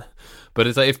opposite. But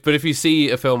it's like, if you see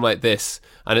a film like this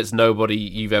and it's nobody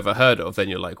you've ever heard of, then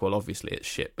you're like, well, obviously it's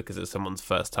shit because it's someone's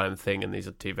first time thing and these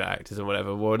are TV actors and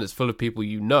whatever. Well, and it's full of people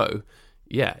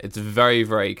it's very,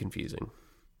 very confusing.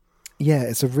 Yeah,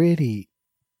 it's a really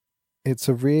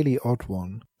odd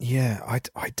one. Yeah,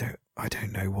 I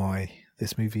don't know why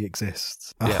this movie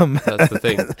exists. Yeah, that's the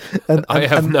thing. and I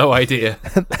have no idea.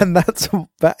 And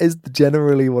that is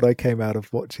generally what I came out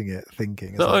of watching it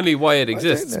thinking. Not only why it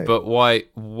exists, but why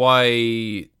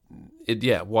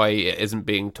it isn't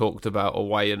being talked about, or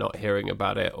why you're not hearing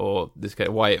about it, or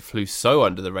why it flew so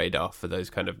under the radar for those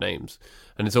kind of names.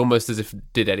 And it's almost as if,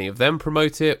 did any of them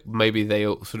promote it? Maybe they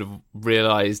all sort of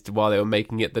realised while they were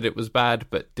making it that it was bad,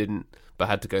 but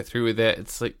had to go through with it.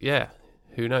 It's like,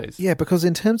 who knows? Yeah, because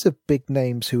in terms of big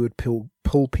names who would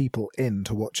pull people in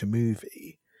to watch a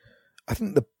movie, I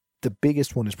think the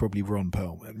biggest one is probably Ron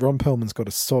Perlman. Ron Perlman's got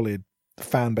a solid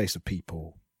fan base of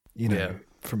people,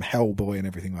 from Hellboy and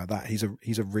everything like that. He's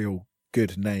a real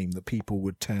good name that people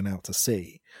would turn out to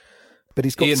see. But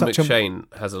he's got Ian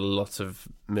McShane has a lot of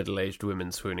middle-aged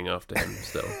women swooning after him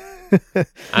still.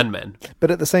 And men.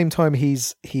 But at the same time,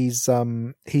 he's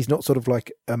not sort of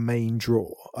like a main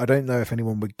draw. I don't know if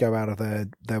anyone would go out of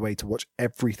their way to watch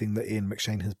everything that Ian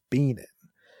McShane has been in.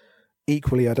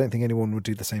 Equally, I don't think anyone would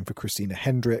do the same for Christina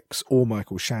Hendricks or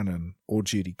Michael Shannon or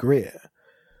Judy Greer.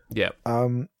 Yeah.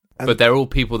 But they're all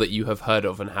people that you have heard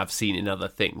of and have seen in other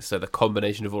things. So the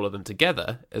combination of all of them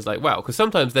together is like, wow, because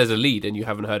sometimes there's a lead and you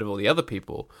haven't heard of all the other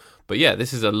people. But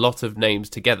this is a lot of names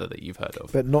together that you've heard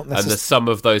of. But not necessarily. And the sum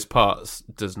of those parts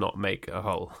does not make a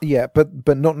whole. Yeah,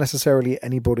 but not necessarily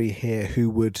anybody here who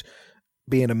would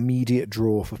be an immediate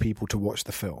draw for people to watch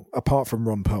the film, apart from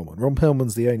Ron Perlman. Ron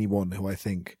Perlman's the only one who I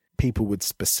think people would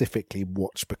specifically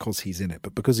watch because he's in it,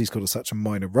 but because he's got such a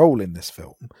minor role in this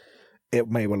film, it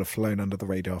may well have flown under the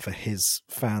radar for his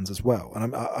fans as well.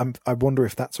 And I wonder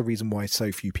if that's a reason why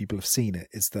so few people have seen it,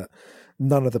 is that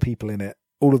none of the people in it,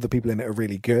 all of the people in it are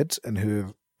really good and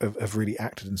who have really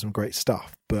acted in some great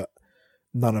stuff, but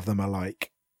none of them are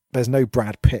like, there's no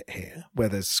Brad Pitt here where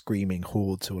there's screaming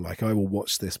hordes who are like, I will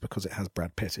watch this because it has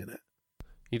Brad Pitt in it.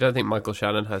 You don't think Michael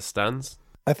Shannon has stans?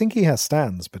 I think he has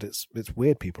stans, but it's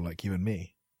weird people like you and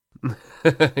me.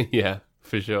 Yeah,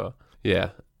 for sure. Yeah.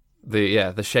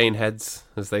 The Shane heads,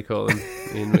 as they call them,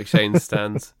 Ian McShane's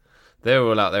stans. They're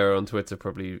all out there on Twitter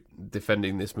probably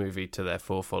defending this movie to their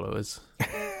 4 followers.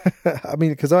 I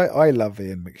mean, because I love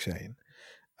Ian McShane.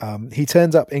 He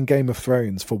turns up in Game of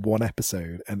Thrones for 1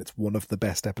 episode, and it's one of the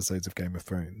best episodes of Game of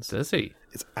Thrones. Does he?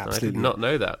 It's absolutely, I did not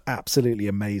know that. Absolutely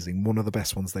amazing. One of the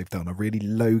best ones they've done. A really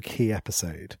low-key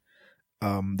episode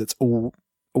that's all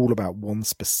about one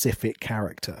specific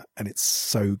character, and it's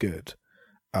so good.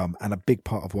 And a big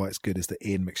part of why it's good is that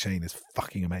Ian McShane is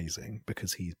fucking amazing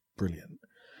because he's brilliant.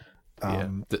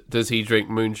 Does he drink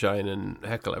moonshine and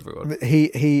heckle everyone?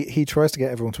 He tries to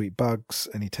get everyone to eat bugs,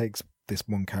 and he takes this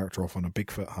one character off on a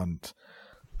Bigfoot hunt.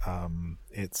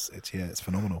 It's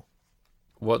phenomenal.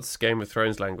 What's Game of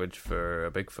Thrones language for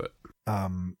a Bigfoot?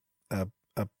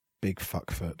 A big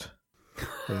fuckfoot.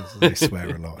 They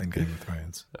swear a lot in Game of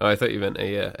Thrones. Oh, I thought you meant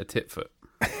a titfoot.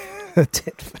 A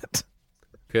titfoot.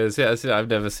 Because I've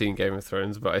never seen Game of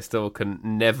Thrones, but I still can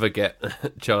never get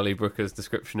Charlie Brooker's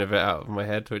description of it out of my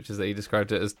head, which is that he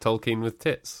described it as Tolkien with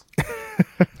tits.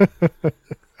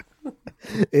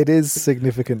 It is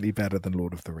significantly better than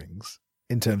Lord of the Rings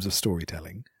in terms of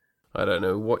storytelling. I don't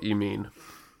know what you mean.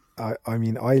 I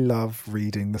mean, I love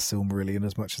reading the Silmarillion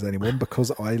as much as anyone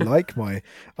because I like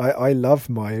I love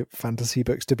my fantasy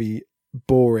books to be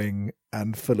boring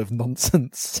and full of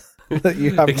nonsense. That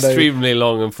you have extremely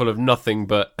long and full of nothing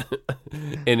but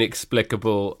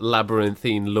inexplicable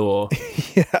labyrinthine lore.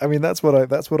 Yeah, I mean that's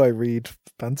what I read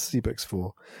fantasy books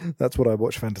for. That's what I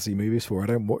watch fantasy movies for. I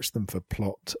don't watch them for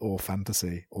plot or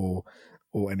fantasy or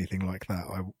anything like that.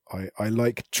 I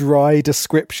like dry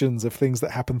descriptions of things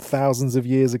that happened thousands of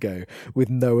years ago with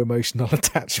no emotional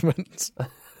attachment.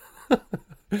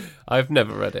 I've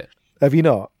never read it. Have you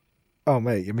not? Oh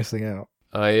mate, you're missing out.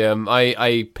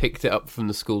 I picked it up from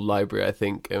the school library, I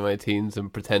think, in my teens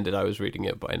and pretended I was reading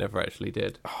it, but I never actually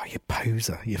did. Oh, you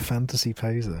poser. You fantasy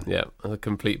poser. Yeah, I'm a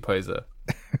complete poser.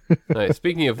 Right,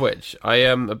 speaking of which, I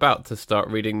am about to start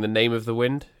reading The Name of the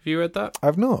Wind. Have you read that?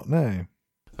 I've not, no.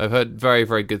 I've heard very,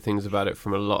 very good things about it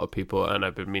from a lot of people, and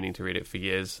I've been meaning to read it for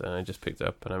years, and I just picked it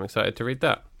up, and I'm excited to read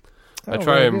that. I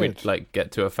try and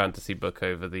get to a fantasy book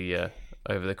over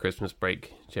the Christmas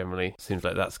break, generally. Seems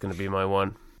like that's going to be my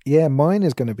one. Yeah, mine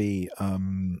is going to be,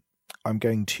 I'm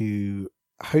going to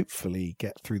hopefully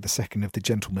get through the second of the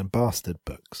Gentleman Bastard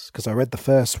books, because I read the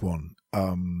first one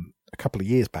a couple of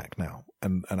years back now,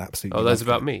 and absolutely... Oh, that's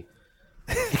about me.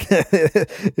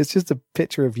 It's just a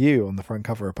picture of you on the front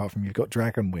cover, apart from you've got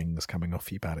dragon wings coming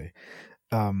off you, Paddy.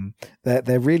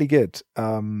 They're really good.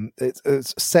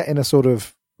 It's set in a sort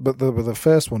of... But the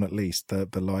first one, at least,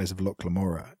 the Lies of Locke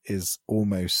Lamora, is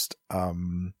almost...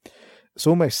 it's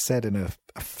almost set in a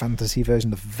fantasy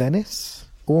version of Venice.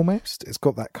 Almost, it's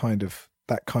got that kind of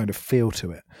feel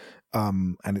to it,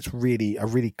 and it's really a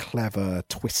really clever,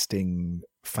 twisting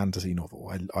fantasy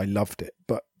novel. I loved it,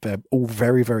 but they're all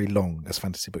very, very long, as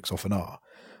fantasy books often are,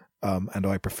 and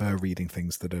I prefer reading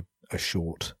things that are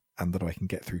short and that I can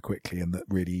get through quickly, and that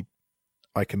really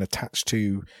I can attach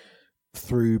to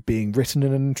through being written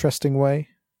in an interesting way.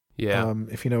 Yeah,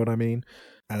 if you know what I mean,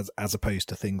 as opposed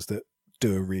to things that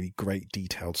do a really great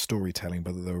detailed storytelling,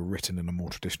 but they're written in a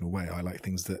more traditional way. I like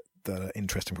things that are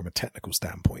interesting from a technical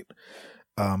standpoint.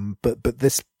 But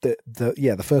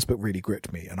the first book really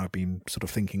gripped me, and I've been sort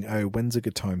of thinking, oh, when's a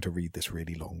good time to read this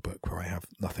really long book where I have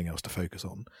nothing else to focus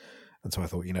on? And so I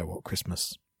thought, you know what,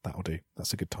 Christmas, that'll do.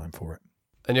 That's a good time for it.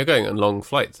 And you're going on long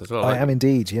flights as well. I am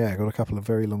indeed, yeah. I got a couple of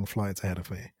very long flights ahead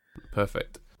of me.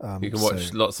 Perfect. You can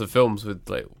watch lots of films with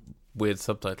like weird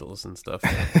subtitles and stuff.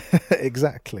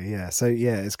 Exactly, yeah. So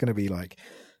yeah, it's going to be like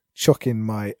chucking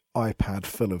my iPad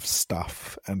full of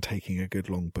stuff and taking a good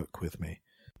long book with me.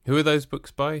 Who are those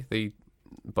books by? The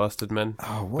Bastard Men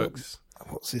books?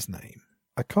 What's his name?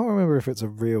 I can't remember if it's a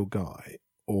real guy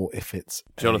or if it's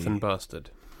Jonathan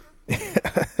Bastard. I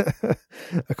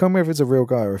can't remember if it's a real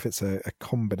guy or if it's a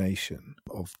combination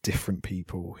of different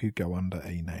people who go under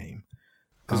a name.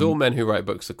 Because all men who write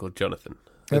books are called Jonathan.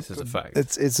 This is a fact.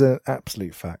 It's an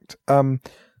absolute fact.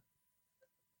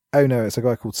 Oh no, it's a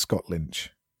guy called Scott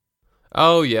Lynch.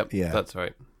 Oh, yep. Yeah. That's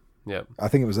right. Yeah. I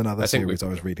think it was another series I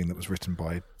was reading that was written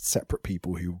by separate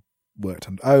people who worked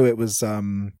on. Oh, it was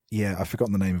I've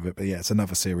forgotten the name of it, but yeah, it's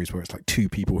another series where it's like two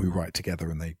people who write together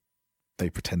and they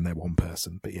pretend they're one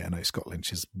person. But yeah, no, Scott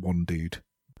Lynch is one dude.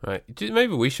 Right.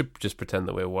 Maybe we should just pretend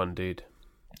that we're one dude.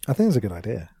 I think it's a good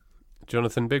idea.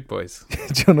 Jonathan Big Boys.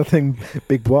 Jonathan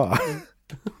Big Bois.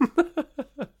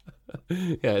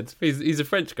 Yeah, he's a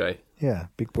French guy. Yeah,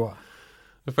 Big Bois.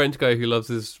 A French guy who loves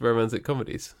his romantic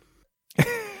comedies.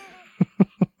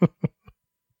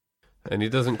 And he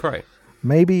doesn't cry.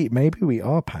 Maybe we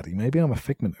are, Paddy. Maybe I'm a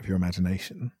figment of your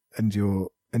imagination, and you're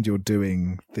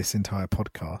doing this entire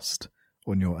podcast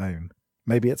on your own.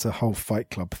 Maybe it's a whole Fight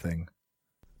Club thing.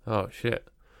 Oh shit!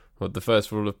 Well, the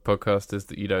first rule of podcast is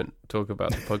that you don't talk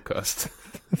about the podcast.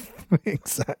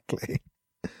 Exactly.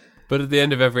 But at the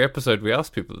end of every episode, we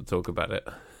ask people to talk about it.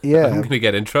 Yeah, I'm going to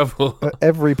get in trouble.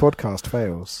 Every podcast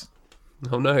fails.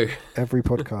 Oh no! Every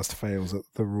podcast fails at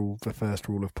the first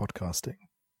rule of podcasting.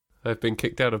 I've been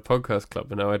kicked out of Podcast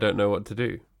Club and now I don't know what to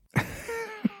do.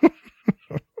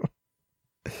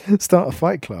 Start a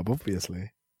fight club,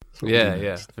 obviously.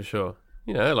 Yeah, for sure.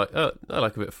 You know, I like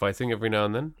a bit of fighting every now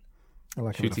and then. I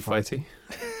like shooty fighty.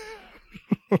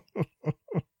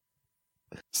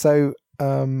 So,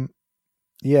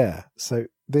 so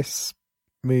this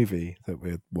movie that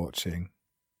we're watching,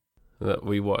 that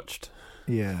we watched,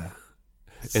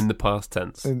 in the past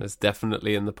tense. It's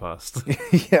definitely in the past.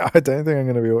 Yeah, I don't think I'm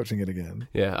going to be watching it again.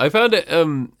 Yeah, I found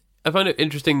it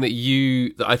interesting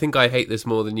that I think I hate this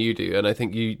more than you do, and I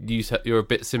think you're a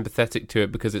bit sympathetic to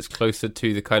it because it's closer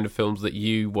to the kind of films that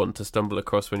you want to stumble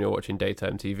across when you're watching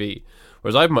daytime TV.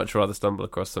 Whereas I'd much rather stumble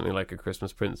across something like A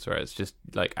Christmas Prince, where it's just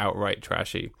like outright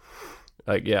trashy.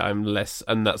 Like, yeah, I'm less,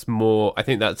 and that's more. I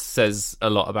think that says a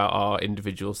lot about our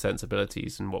individual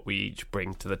sensibilities and what we each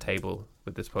bring to the table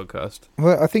with this podcast.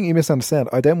 Well, I think you misunderstand.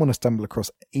 I don't want to stumble across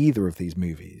either of these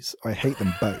movies. I hate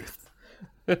them both.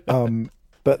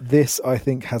 But this, I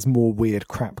think, has more weird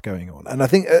crap going on. And I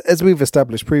think, as we've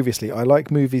established previously, I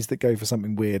like movies that go for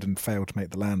something weird and fail to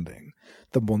make the landing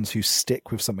than ones who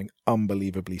stick with something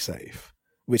unbelievably safe,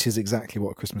 which is exactly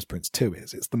what Christmas Prince 2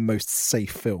 is. It's the most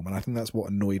safe film, and I think that's what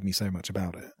annoyed me so much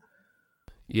about it.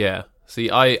 Yeah.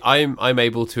 See, I'm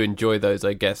able to enjoy those,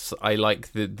 I guess. I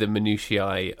like the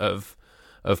minutiae of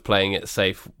playing it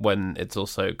safe when it's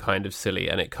also kind of silly,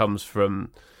 and it comes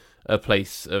from a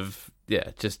place of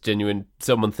just genuine.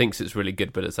 Someone thinks it's really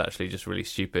good, but it's actually just really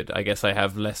stupid. I guess I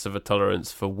have less of a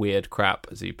tolerance for weird crap,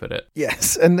 as you put it.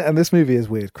 Yes, and this movie is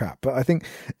weird crap, but I think,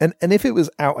 and if it was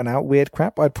out and out weird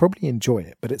crap, I'd probably enjoy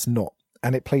it, but it's not,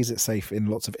 and it plays it safe in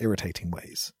lots of irritating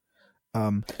ways.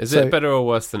 Is it better or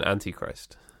worse than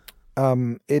Antichrist?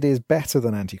 It is better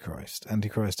than Antichrist.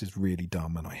 Antichrist is really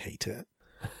dumb, and I hate it.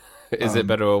 Is it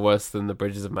better or worse than The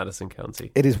Bridges of Madison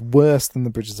County? It is worse than The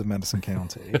Bridges of Madison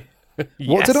County. Yes,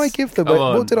 what did I give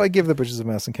the Bridges of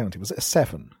Madison County? Was it a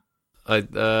 7?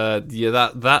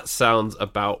 That sounds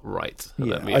about right.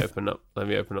 Yeah, Let me open up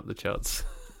the charts.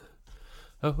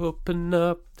 Open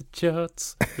up the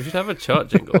charts. We should have a chart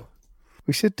jingle.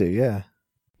 We should do, yeah.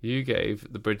 You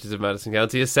gave The Bridges of Madison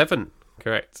County a 7,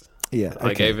 correct? Yeah, okay.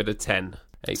 I gave it a 10.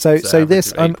 So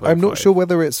this, I'm not sure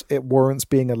whether it warrants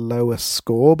being a lower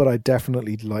score, but I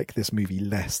definitely like this movie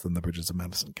less than The Bridges of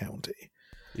Madison County.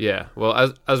 Yeah,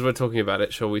 well, as we're talking about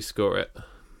it, shall we score it?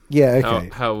 Yeah, okay.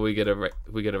 How are we gonna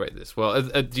rate this? Well,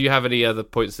 do you have any other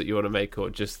points that you want to make, or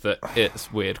just that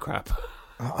it's weird crap?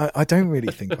 I don't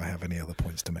really think I have any other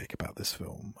points to make about this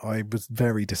film. I was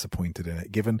very disappointed in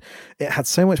it, given it had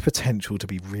so much potential to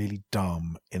be really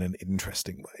dumb in an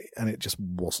interesting way, and it just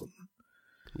wasn't.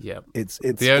 Yeah, it's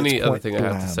the only other thing bland.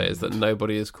 I have to say is that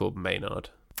nobody is called Maynard,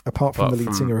 apart from the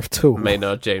lead singer of Tool,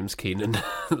 Maynard James Keenan,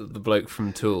 the bloke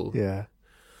from Tool. Yeah.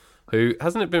 Who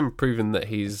hasn't it been proven that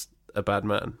he's a bad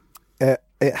man? It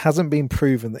hasn't been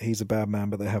proven that he's a bad man,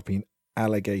 but there have been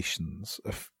allegations,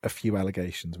 a few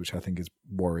allegations, which I think is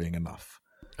worrying enough.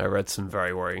 I read some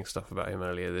very worrying stuff about him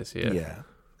earlier this year. Yeah.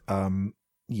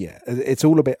 It's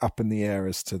all a bit up in the air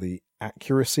as to the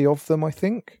accuracy of them, I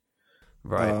think.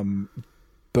 Right.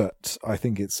 But I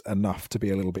think it's enough to be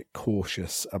a little bit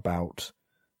cautious about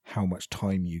how much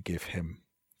time you give him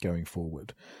going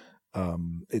forward.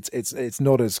 It's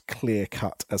not as clear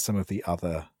cut as some of the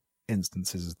other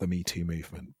instances of the Me Too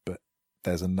movement, but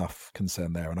there's enough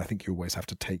concern there, and I think you always have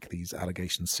to take these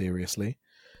allegations seriously.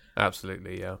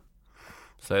 Absolutely, yeah.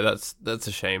 So that's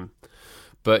a shame,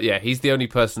 but yeah, he's the only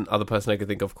other person I could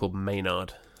think of called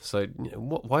Maynard. So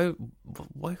why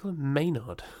call him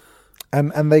Maynard?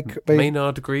 And they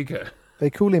Maynard Grieger. They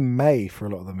call him May for a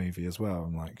lot of the movie as well.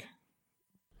 I'm like,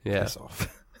 yeah. piss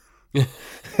off.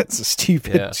 It's a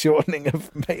stupid shortening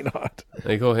of Maynard.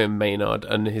 They call him Maynard,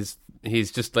 and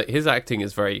he's just like, his acting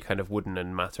is very kind of wooden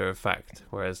and matter of fact,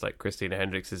 whereas like Christina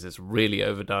Hendricks is really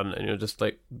overdone, and you're just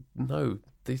like, no,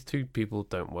 these two people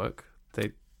don't work.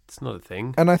 It's not a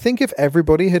thing. And I think if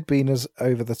everybody had been as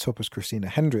over the top as Christina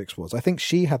Hendricks was, I think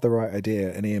she had the right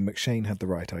idea and Ian McShane had the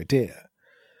right idea.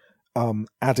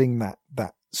 Adding that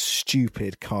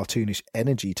stupid cartoonish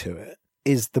energy to it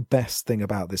is the best thing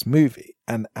about this movie.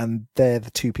 And they're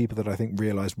the two people that I think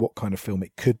realised what kind of film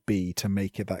it could be to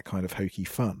make it that kind of hokey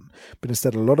fun. But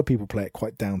instead, a lot of people play it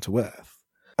quite down to earth.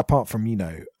 Apart from,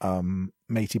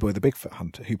 Matey Boy the Bigfoot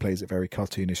Hunter, who plays it very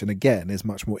cartoonish and again is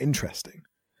much more interesting.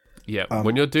 Yeah,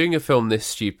 when you're doing a film this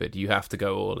stupid, you have to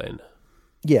go all in.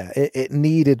 Yeah, it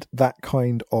needed that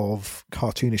kind of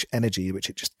cartoonish energy,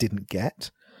 which it just didn't get.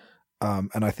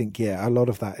 And I think, a lot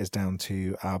of that is down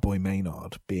to our boy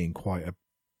Maynard being quite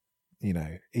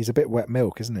he's a bit wet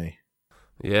milk, isn't he?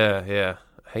 Yeah.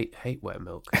 Hate wet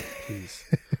milk. Jeez.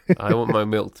 I want my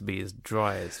milk to be as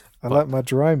dry as fuck. I like my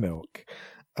dry milk.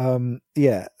 And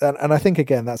I think,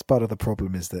 again, that's part of the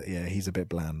problem is that, he's a bit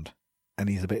bland and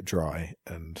he's a bit dry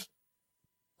and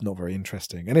not very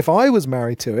interesting. And if I was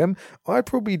married to him, I'd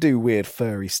probably do weird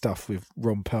furry stuff with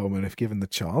Ron Perlman if given the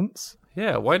chance.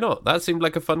 Yeah, why not? That seemed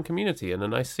like a fun community and a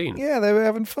nice scene. Yeah, they were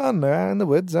having fun. They're out in the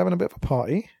woods having a bit of a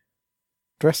party,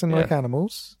 dressing like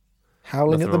animals,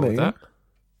 howling Nothing at the wrong moon. with that.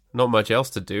 Not much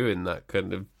else to do in that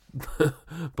kind of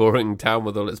boring town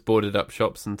with all its boarded up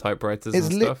shops and typewriters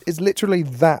and stuff. It's literally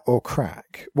that or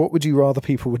crack. What would you rather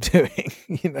people were doing?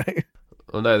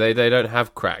 Well, no, they don't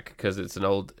have crack because it's an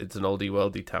oldie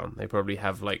worldy town. They probably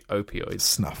have like opioids,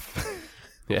 snuff.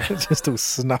 Yeah, just all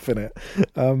snuffing it.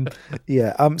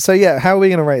 So how are we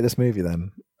going to rate this movie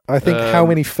then? I think how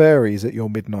many furries at your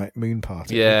midnight moon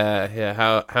party?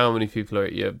 Yeah. How many people are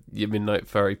at your midnight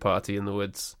furry party in the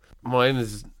woods? Mine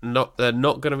is not. There are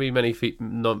not going to be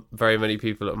not very many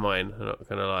people at mine. I'm not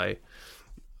going to lie.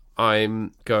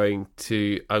 I'm going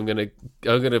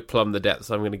to plumb the depths.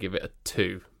 I'm going to give it a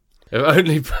 2.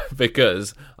 Only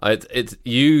because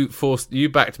you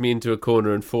backed me into a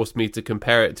corner and forced me to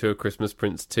compare it to A Christmas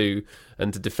Prince 2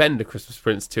 and to defend A Christmas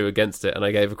Prince 2 against it, and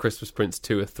I gave A Christmas Prince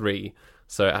 2 a 3,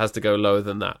 so it has to go lower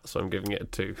than that, so I'm giving it a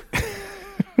 2.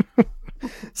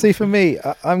 See, for me,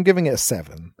 I'm giving it a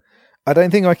 7. I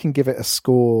don't think I can give it a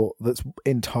score that's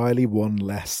entirely one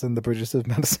less than The Bridges of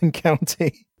Madison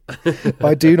County.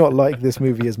 I do not like this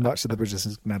movie as much as The Bridges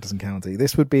of Madison County.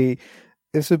 This would be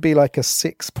like a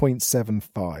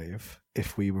 6.75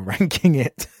 if we were ranking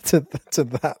it to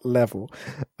that level.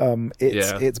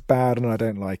 It's bad and I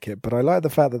don't like it, but I like the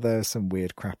fact that there's some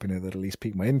weird crap in it that at least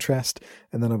piqued my interest.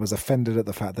 And then I was offended at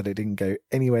the fact that it didn't go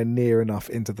anywhere near enough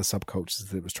into the subcultures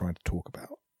that it was trying to talk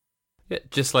about. Yeah,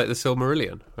 just like the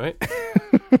Silmarillion, right?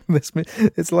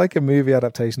 It's like a movie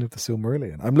adaptation of the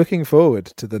Silmarillion. I'm looking forward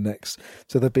to the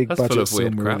big budget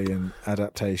Silmarillion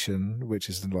adaptation, which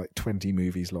is like 20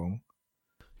 movies long.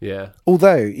 Yeah.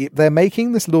 Although they're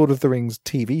making this Lord of the Rings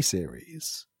TV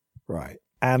series, right?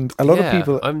 And a lot of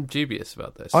people, I'm dubious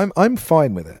about this. I'm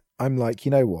fine with it. I'm like,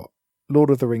 you know what? Lord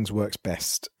of the Rings works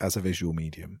best as a visual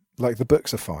medium. Like, the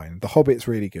books are fine. The Hobbit's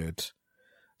really good.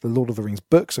 The Lord of the Rings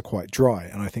books are quite dry,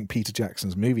 and I think Peter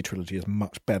Jackson's movie trilogy is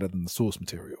much better than the source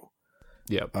material.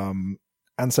 Yeah.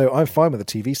 And so I'm fine with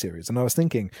the TV series. And I was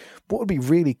thinking, what would be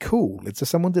really cool is if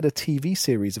someone did a TV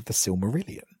series of the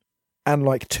Silmarillion and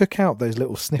like took out those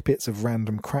little snippets of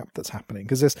random crap that's happening,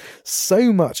 because there's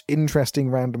so much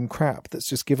interesting random crap that's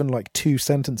just given like 2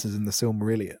 sentences in the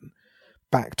Silmarillion,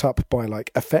 backed up by like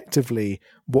effectively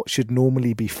what should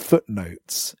normally be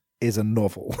footnotes is a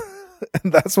novel.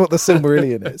 And that's what the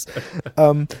Silmarillion is.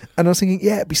 And I was thinking,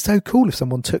 it'd be so cool if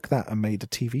someone took that and made a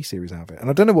TV series out of it. And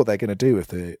I don't know what they're going to do with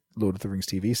the Lord of the Rings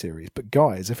TV series, but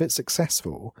guys, if it's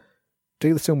successful,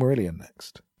 do the Silmarillion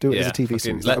next. Do it as a TV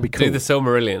series. That would be cool. Do the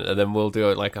Silmarillion, and then we'll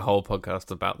do like a whole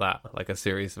podcast about that, like a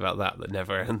series about that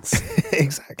never ends.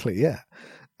 Exactly, yeah.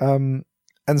 And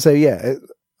so,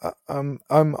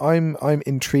 I'm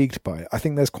intrigued by it. I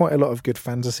think there's quite a lot of good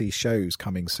fantasy shows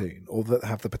coming soon, or that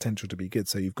have the potential to be good.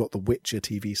 So you've got the Witcher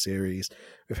TV series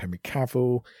with Henry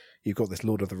Cavill. You've got this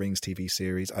Lord of the Rings TV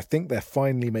series. I think they're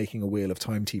finally making a Wheel of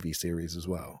Time TV series as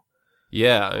well.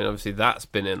 Yeah, I mean, obviously that's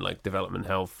been in like development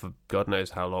hell for God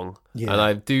knows how long. Yeah. And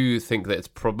I do think that it's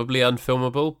probably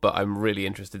unfilmable, but I'm really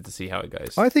interested to see how it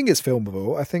goes. I think it's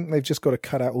filmable. I think they've just got to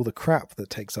cut out all the crap that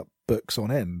takes up books on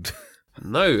end.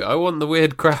 No, I want the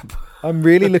weird crap. I'm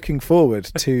really looking forward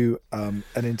to an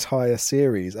entire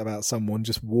series about someone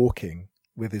just walking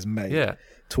with his mate. Yeah.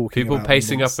 Talking People about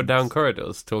pacing up nonsense. and down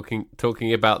corridors,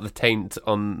 talking about the taint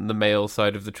on the male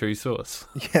side of the true source.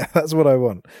 Yeah, that's what I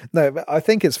want. No, but I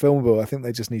think it's filmable. I think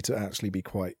they just need to actually be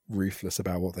quite ruthless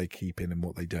about what they keep in and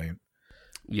what they don't.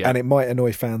 Yeah. And it might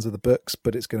annoy fans of the books,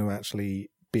 but it's going to actually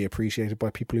be appreciated by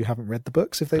people who haven't read the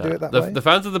books if they do it that way. The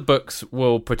fans of the books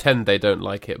will pretend they don't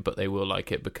like it, but they will like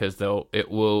it because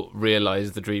it will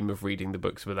realise the dream of reading the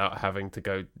books without having to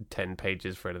go 10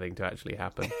 pages for anything to actually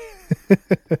happen.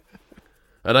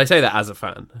 And I say that as a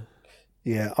fan.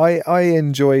 Yeah, I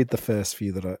enjoyed the first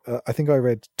few that I think I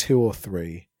read 2 or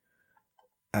 3,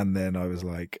 and then I was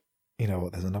like, you know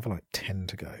what, there's another like 10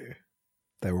 to go.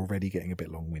 They're already getting a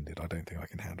bit long-winded. I don't think I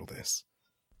can handle this.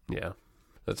 Yeah,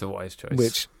 that's a wise choice.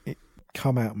 Which,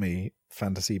 come at me,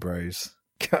 fantasy bros.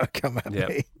 Come at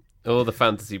me. All the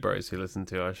fantasy bros who listen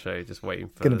to our show just waiting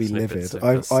for Going to be snippets livid.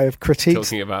 of us I've critiqued...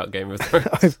 talking about Game of Thrones.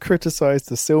 I've criticised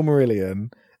the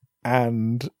Silmarillion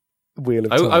and Wheel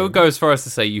of Time. I would go as far as to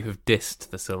say you have dissed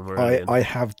the Silmarillion. I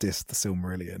have dissed the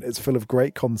Silmarillion. It's full of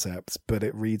great concepts, but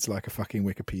it reads like a fucking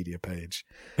Wikipedia page.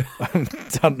 I'm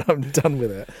done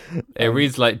with it. It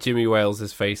reads like Jimmy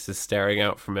Wales' face is staring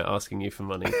out from it, asking you for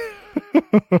money.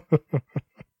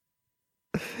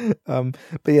 But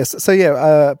yes, so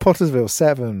Pottersville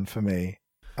 7 for me.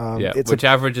 Which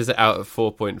averages it out at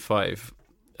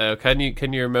 4.5.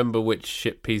 Can you remember which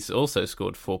ship piece also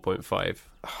scored 4.5?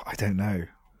 I don't know.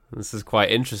 This is quite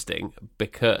interesting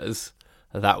because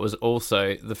that was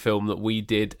also the film that we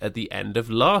did at the end of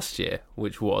last year,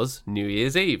 which was New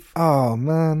Year's Eve. Oh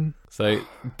man! So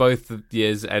both the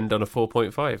years end on a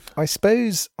 4.5. I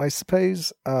suppose.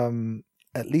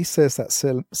 At least there's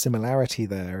that similarity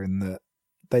there in that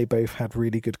they both had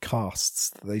really good casts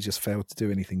that they just failed to do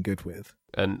anything good with,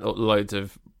 and loads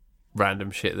of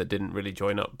random shit that didn't really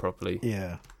join up properly.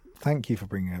 Yeah. Thank you for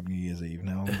bringing up New Year's Eve.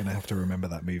 Now I'm going to have to remember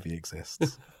that movie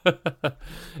exists.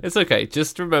 It's okay.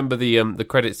 Just remember the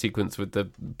credit sequence with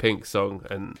the Pink song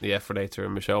and the Efronator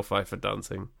and Michelle Pfeiffer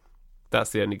dancing.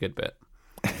 That's the only good bit.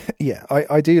 Yeah,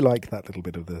 I do like that little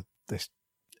bit of this,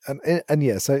 and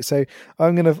yeah. So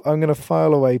I'm gonna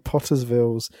file away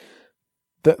Pottersville's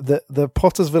the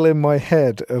Pottersville in my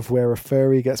head of where a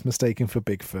furry gets mistaken for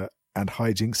Bigfoot and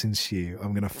hijinks ensue.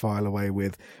 I'm going to file away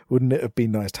with, wouldn't it have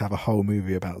been nice to have a whole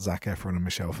movie about Zac Efron and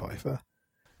Michelle Pfeiffer?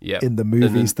 Yeah. In the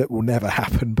movies that will never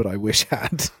happen, but I wish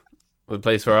had. The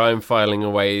place where I'm filing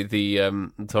away the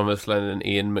Thomas Lennon,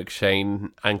 Ian McShane,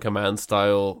 Anchorman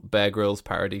style Bear Grylls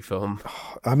parody film.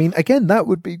 I mean, again, that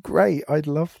would be great. I'd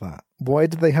love that. Why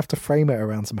did they have to frame it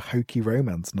around some hokey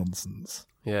romance nonsense?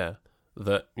 Yeah.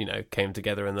 That, came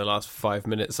together in the last 5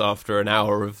 minutes after an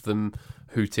hour of them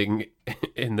hooting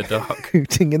in the dark.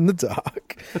 Hooting in the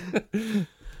dark.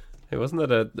 Hey, wasn't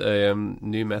that a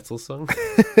new metal song?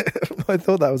 I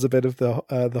thought that was a bit of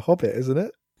the Hobbit, isn't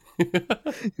it?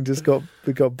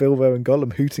 We got Bilbo and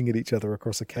Gollum hooting at each other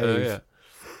across a cave. Oh yeah.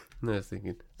 And I was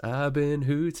thinking, I've been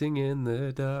hooting in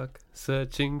the dark,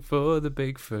 searching for the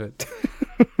Bigfoot.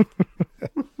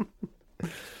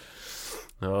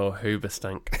 Oh,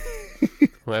 Hoobastank.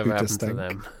 Whatever happened to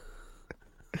them?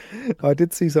 I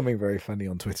did see something very funny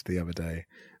on Twitter the other day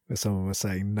where someone was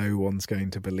saying no one's going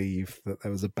to believe that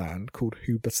there was a band called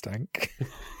Hoobastank.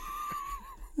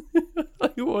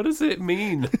 What does it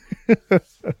mean?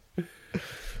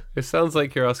 It sounds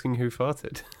like you're asking who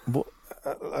farted. What,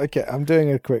 okay, I'm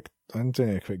doing a quick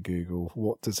Google.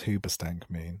 What does Hoobastank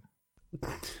mean?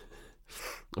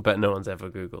 I bet no one's ever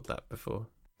Googled that before.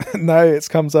 No, it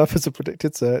comes up as a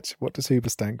predicted search. What does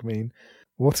Hoobastank mean?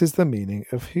 What is the meaning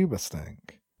of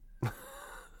Hoobastank?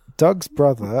 Doug's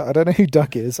brother, I don't know who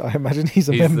Doug is. I imagine he's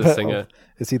member. The singer.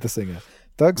 Is he the singer?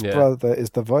 Doug's brother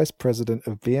is the vice president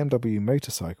of BMW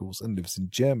Motorcycles and lives in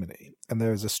Germany. And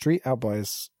there is a street out by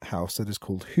his house that is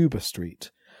called Huber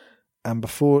Street. And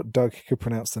before Doug could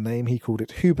pronounce the name, he called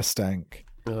it Hoobastank.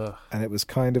 Ugh. And it was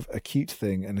kind of a cute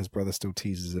thing, and his brother still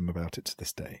teases him about it to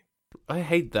this day. I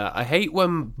hate that. I hate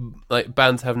when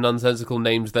bands have nonsensical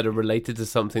names that are related to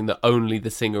something that only the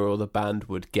singer or the band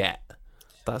would get.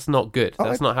 That's not good.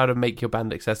 That's not how to make your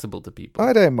band accessible to people.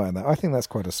 I don't mind that. I think that's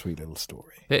quite a sweet little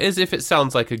story. It is if it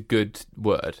sounds like a good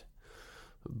word.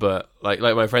 But like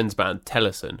my friend's band,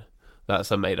 Tellison,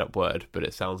 that's a made-up word, but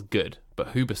it sounds good.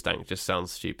 But Hoobastank just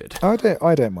sounds stupid. I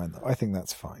don't mind that. I think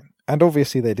that's fine. And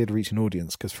obviously they did reach an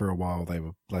audience because for a while they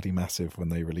were bloody massive when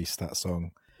they released that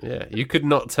song. Yeah, you could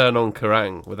not turn on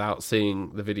Kerrang without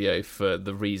seeing the video for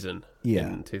The Reason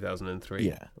in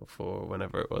 2003 or 4,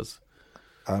 whenever it was.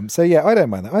 So yeah, I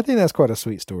don't mind that. I think that's quite a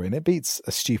sweet story, and it beats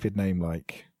a stupid name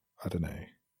like, I don't know.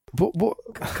 What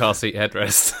car seat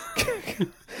headrest.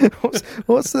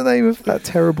 What's the name of that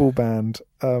terrible band?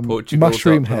 Portugal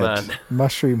Mushroom Dot the Head. Man.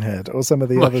 Mushroom Head, or some of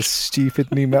the other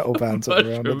stupid new metal bands that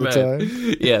were around at the Mushroom time.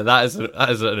 Head. Yeah, that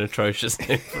is an atrocious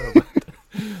name for a band.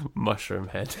 Mushroom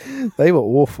Head. They were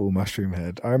awful, Mushroom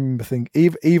Head. I remember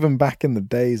thinking, even back in the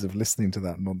days of listening to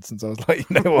that nonsense, I was like,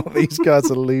 you know what, these guys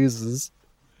are losers.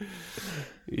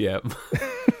 Yep.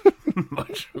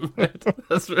 Mushroom Head.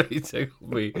 That's really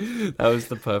tickled me. That was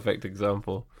the perfect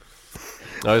example.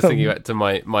 I was thinking back to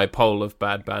my poll of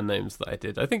bad band names that I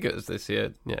did. I think it was this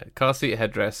year. Yeah, Car Seat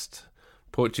Headrest,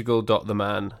 Portugal Dot the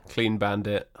Man, Clean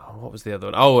Bandit. Oh, what was the other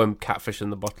one? Oh, Catfish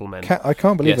and the Bottlemen. I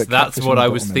can't believe yes, that. That's Catfish what and the I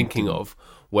was Bottlemen thinking did. of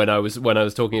when I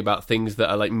was talking about things that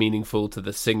are like meaningful to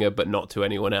the singer but not to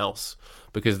anyone else.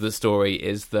 Because the story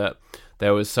is that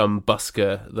there was some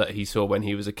busker that he saw when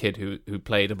he was a kid who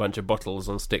played a bunch of bottles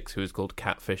on sticks who was called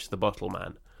Catfish the Bottle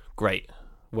Man. Great.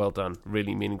 Well done.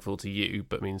 Really meaningful to you,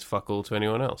 but means fuck all to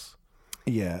anyone else.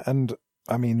 Yeah, and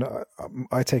I mean,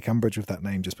 I take umbrage with that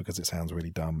name just because it sounds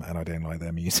really dumb and I don't like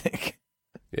their music.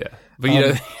 Yeah. But you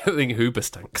don't think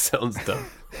Hoobastank sounds dumb.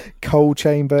 Coal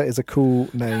Chamber is a cool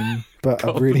name, but a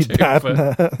Coal really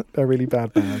Chamber. a really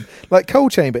bad band. Like Coal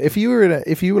Chamber, if you were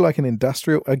like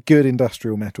a good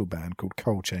industrial metal band called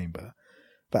Coal Chamber,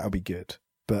 that would be good.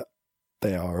 But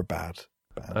they are a bad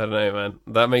band. I don't know, man.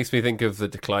 That makes me think of the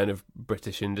decline of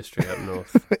British industry up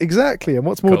north. Exactly, and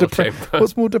what's more Coal Chamber.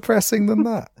 what's more depressing than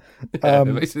that? Yeah, it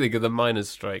makes me think of the miners'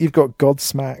 strike. You've got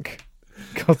Godsmack.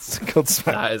 Godsmack.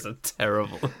 That is a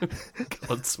terrible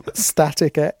Godsmack.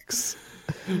 Static X.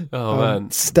 Oh man,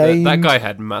 Stained. That guy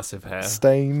had massive hair.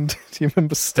 Stained. Do you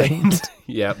remember Stained?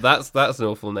 Yeah, that's an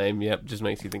awful name. Yep, just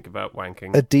makes you think about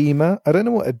wanking. Edema. I don't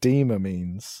know what edema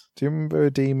means. Do you remember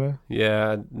edema?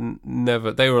 Yeah,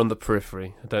 never. They were on the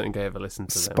periphery. I don't think I ever listened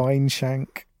to them. Spine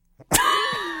shank.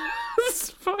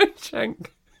 Spine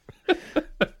shank.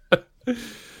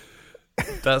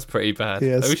 That's pretty bad.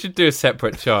 Yes. We should do a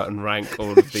separate chart and rank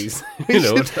all of these in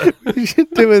order. we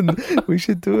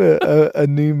should do a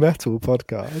new metal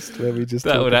podcast where we just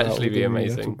That talk would about actually all be the new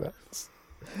amazing. metal bands.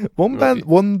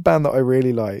 One band that I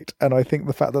really liked, and I think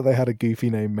the fact that they had a goofy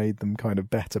name made them kind of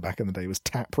better back in the day, was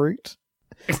Taproot.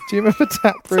 Do you remember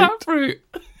Taproot? Taproot.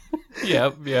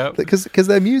 Yep. Because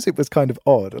their music was kind of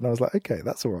odd, and I was like, okay,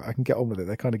 that's all right, I can get on with it.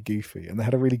 They're kind of goofy, and they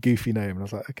had a really goofy name, and I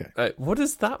was like, okay. What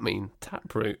does that mean?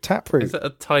 Taproot. Taproot. Is it a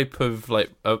type of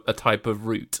a type of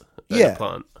root in Yeah. a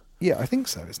plant? Yeah, I think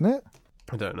so, isn't it?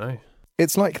 I don't know.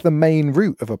 It's like the main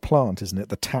root of a plant, isn't it?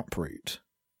 The taproot.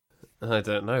 I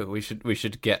don't know. We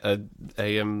should get a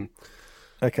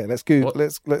Okay, let's Google.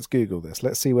 What? Let's Google this.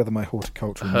 Let's see whether my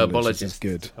horticultural knowledge is herbologist.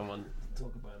 good. Come on,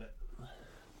 talk about it.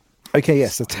 Okay,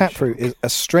 yes, the taproot is a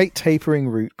straight tapering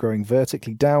root growing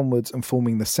vertically downwards and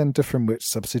forming the centre from which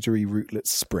subsidiary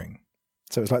rootlets spring.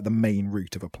 So it's like the main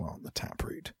root of a plant, the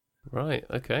taproot. Right.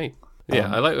 Okay.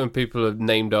 Yeah, I like when people are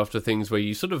named after things where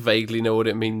you sort of vaguely know what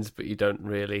it means, but you don't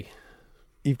really.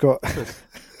 You've got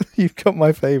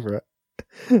my favourite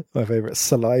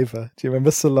Saliva. Do you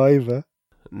remember Saliva?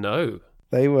 No.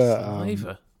 They were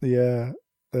Saliva. yeah,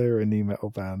 they were a new metal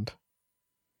band.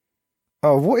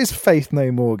 Oh, what is Faith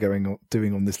No More doing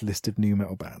on this list of new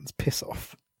metal bands? Piss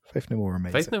off. Faith No More are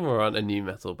amazing. Faith No More aren't a new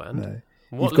metal band. No.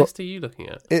 What You've got- list are you looking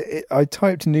at? I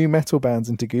typed new metal bands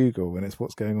into Google, and it's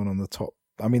what's going on the top.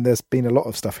 I mean, there's been a lot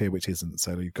of stuff here which isn't.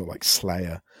 So you've got like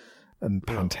Slayer and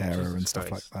Pantera Jesus and stuff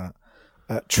Christ. like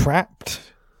that. Trapped,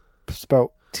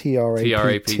 spelt Trapt.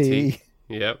 Trapt.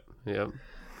 Yep.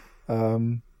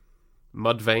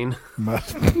 Mudvayne Mud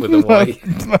with a Y.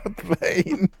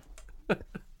 Mudvayne.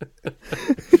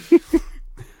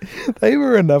 They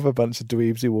were another bunch of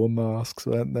dweebs who wore masks,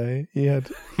 weren't they? You had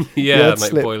Yeah,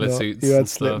 like like boiler suits. You had and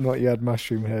stuff. Slipknot, you had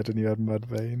Mushroom Head, and you had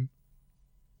Mudvayne.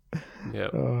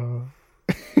 Yep. Oh.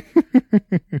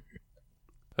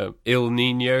 Il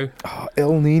Nino. Oh,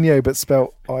 El Nino, but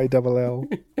spelt ILL.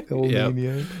 El Yeah.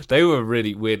 Nino. They were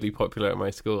really weirdly popular at my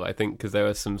school, I think, because there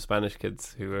were some Spanish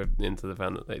kids who were into the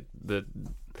band the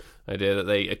idea that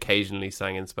they occasionally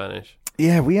sang in Spanish.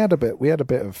 Yeah, we had a bit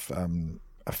of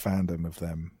a fandom of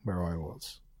them where I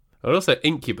was. And also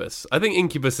Incubus. I think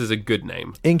Incubus is a good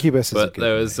name. Incubus is a But good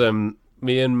there was name.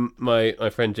 me and my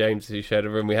friend James, who shared a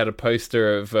room, we had a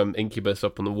poster of Incubus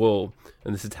up on the wall,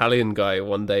 and this Italian guy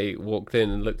one day walked in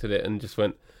and looked at it and just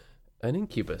went, "An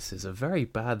incubus is a very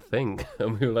bad thing."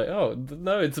 And we were like, "Oh,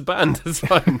 no, it's a band, it's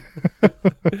fine."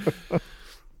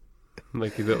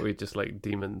 Like he thought we were just like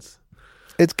demons.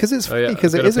 It's because it's Oh yeah, funny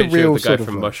because I've it got is a picture real of the guy sort of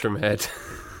from like- Mushroom Head.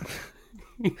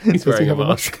 Does He's he wearing a have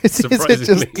mask, Is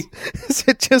surprisingly.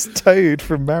 it just Toad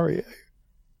from Mario?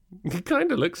 He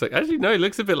kind of looks like... Actually, no, he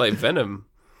looks a bit like Venom.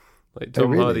 Like Oh,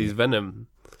 Tom really? Hardy's Venom.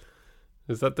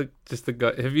 Is that just the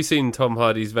guy? Have you seen Tom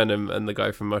Hardy's Venom and the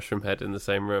guy from Mushroomhead in the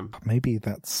same room? Maybe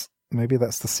that's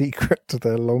the secret to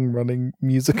their long-running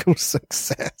musical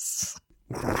success.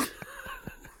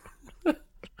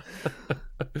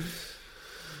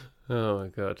 Oh my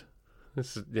god,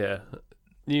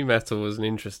 new metal was an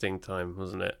interesting time,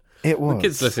 wasn't it? It was. The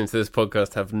kids listening to this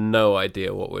podcast have no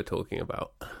idea what we're talking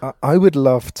about. I would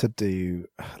love to do.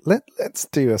 Let's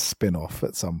do a spin-off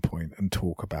at some point and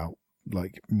talk about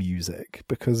like music,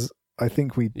 because I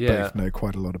think we both know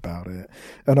quite a lot about it,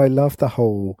 and I love the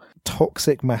whole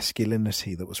toxic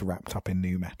masculinity that was wrapped up in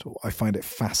nu metal. I find it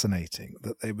fascinating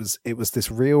that it was this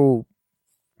real.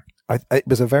 It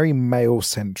was a very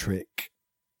male-centric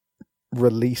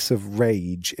release of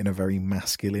rage in a very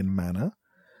masculine manner.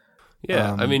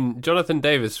 Yeah, I mean, Jonathan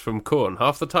Davis from Korn,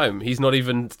 half the time he's not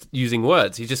even using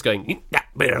words; he's just going.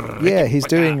 Yeah, he's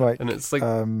doing and it's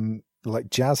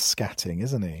like jazz scatting,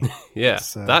 isn't he? Yeah,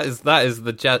 that is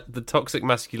the toxic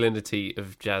masculinity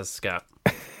of jazz scat.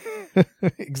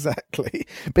 Exactly.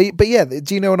 But yeah,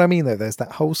 do you know what I mean though? There's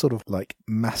that whole sort of like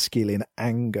masculine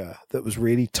anger that was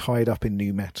really tied up in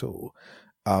nu metal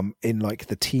in like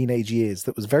the teenage years,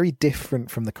 that was very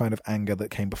different from the kind of anger that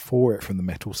came before it from the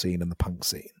metal scene and the punk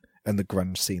scene and the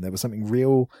grunge scene. There was something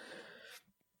really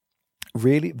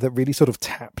sort of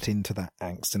tapped into that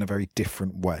angst in a very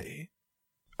different way.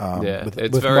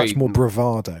 With much more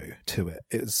bravado to it.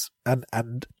 It's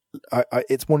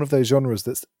it's one of those genres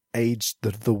that's aged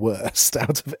the worst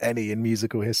out of any in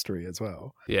musical history as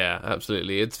well. Yeah,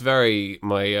 absolutely. It's very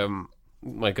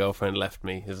my girlfriend left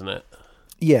me, isn't it?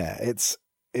 Yeah, it's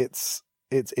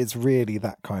really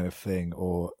that kind of thing.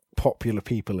 Or popular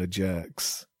people are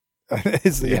jerks.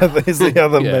 is the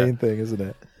other main thing, isn't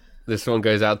it? This one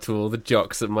goes out to all the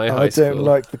jocks at my high school. I don't school.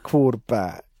 like the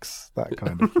quarterbacks, that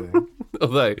kind of thing.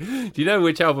 Although, do you know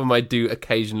which album I do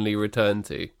occasionally return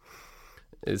to?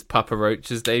 Is Papa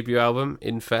Roach's debut album,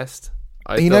 Infest.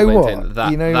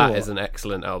 That is an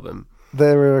excellent album.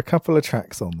 There are a couple of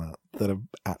tracks on that are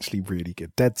actually really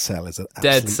good. Dead Cell is an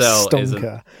absolute stonker. Is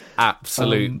an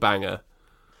absolute banger.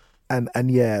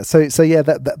 And yeah, so yeah,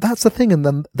 that's the thing. And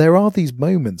then there are these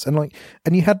moments, and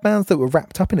you had bands that were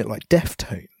wrapped up in it, like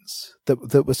Deftones,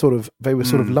 that were sort of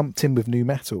lumped in with nu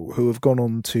metal, who have gone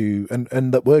on to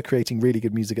and that were creating really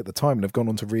good music at the time and have gone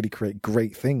on to really create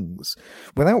great things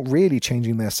without really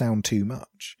changing their sound too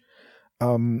much.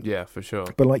 Yeah, for sure.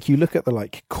 But like you look at the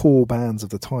like core bands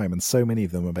of the time, and so many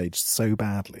of them have aged so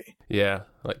badly. Yeah,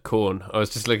 like Korn. I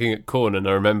was just looking at Korn, and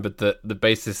I remembered that the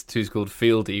bassist, who's called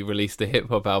Fieldy, released a hip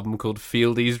hop album called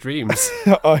Fieldy's Dreams.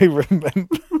 I remember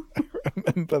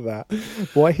that.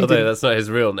 Although that's not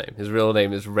his real name. His real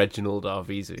name is Reginald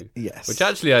Arvizu. Yes, which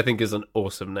actually I think is an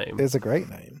awesome name. It's a great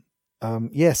name. So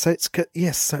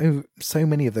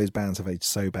many of those bands have aged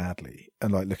so badly,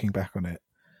 and like looking back on it,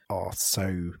 are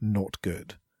so not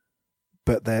good.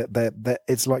 But they're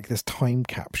it's like this time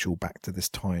capsule back to this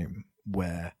time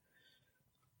where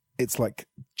it's like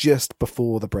just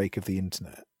before the break of the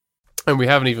internet. And we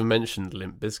haven't even mentioned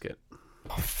Limp Bizkit.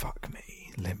 Oh, fuck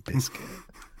me. Limp Bizkit.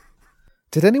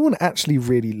 Did anyone actually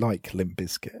really like Limp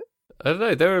Bizkit? I don't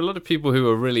know. There were a lot of people who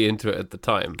were really into it at the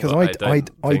time. Because I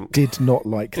did not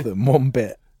like them one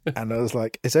bit. And I was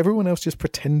like, is everyone else just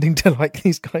pretending to like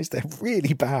these guys? They're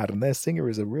really bad, and their singer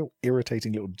is a real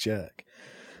irritating little jerk.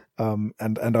 And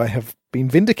I have been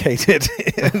vindicated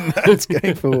in that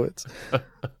going forwards.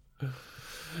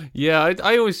 Yeah,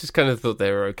 I always just kind of thought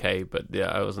they were okay, but yeah,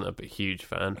 I wasn't a huge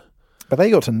fan. But they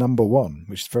got to number one,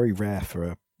 which is very rare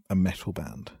for a metal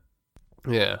band.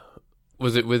 Yeah.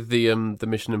 Was it with the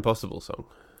Mission Impossible song?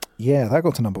 Yeah, that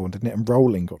got to number one, didn't it? And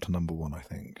Rolling got to number one, I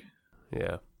think.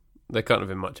 Yeah. There can't have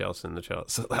been much else in the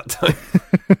charts at that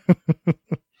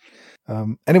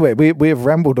time. Anyway, we have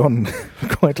rambled on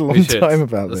quite a long time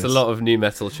about this. There's a lot of new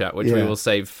metal chat, which we will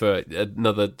save for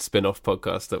another spin-off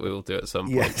podcast that we will do at some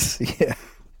point. Yes, yeah.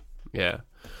 Yeah.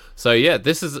 So yeah,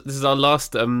 this is our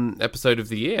last episode of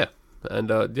the year. And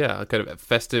kind of a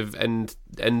festive end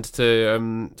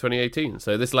to 2018.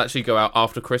 So this will actually go out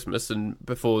after Christmas and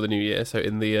before the New Year. So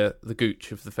in the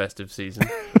gooch of the festive season,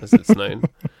 as it's known.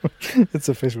 Its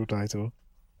official title.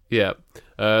 Yeah.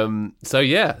 So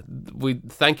yeah, we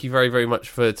thank you very, very much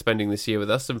for spending this year with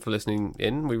us and for listening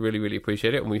in. We really, really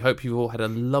appreciate it, and we hope you all had a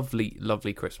lovely,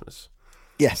 lovely Christmas.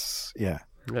 Yes. Yeah.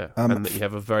 Yeah, and that you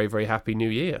have a very, very happy New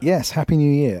Year. Yes, Happy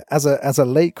New Year. As a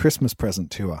late Christmas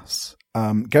present to us.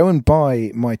 Go and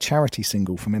buy my charity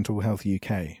single for Mental Health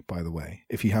UK, by the way,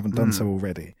 if you haven't done so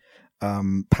already.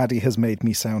 Paddy has made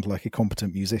me sound like a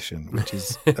competent musician, which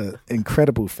is an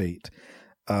incredible feat.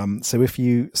 So if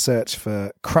you search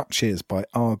for Crutches by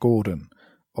R. Gordon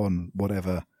on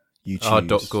whatever you choose. R.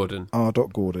 Gordon. R.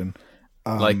 Gordon.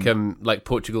 Like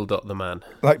Portugal. The man.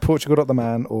 Like Portugal. The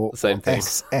man, or Same thing.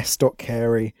 S.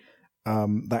 Carey,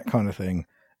 that kind of thing.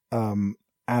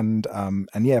 And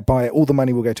yeah, buy it. All the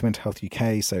money will go to Mental Health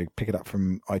UK. So pick it up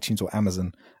from iTunes or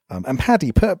Amazon. And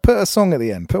Paddy, put a song at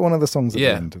the end. Put one of the songs at the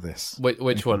end of this.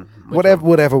 Which one?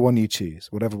 Whatever one you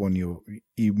choose. Whatever one you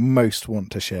most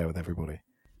want to share with everybody.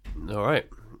 All right,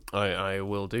 I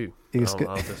will do.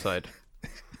 I'll decide.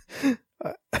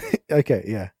 Okay,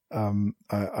 yeah. I'm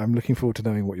looking forward to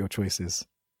knowing what your choice is.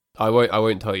 I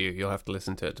won't tell you. You'll have to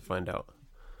listen to it to find out.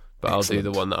 But Excellent. I'll do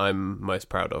the one that I'm most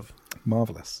proud of.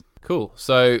 Marvellous. Cool.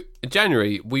 So, in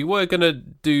January, we were going to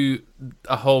do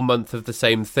a whole month of the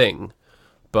same thing,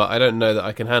 but I don't know that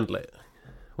I can handle it.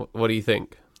 What do you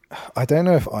think? I don't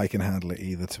know if I can handle it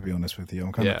either, to be honest with you.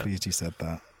 I'm kind of pleased you said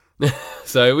that.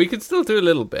 So, we could still do a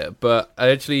little bit, but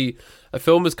actually, a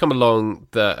film has come along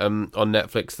that on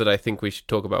Netflix that I think we should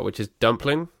talk about, which is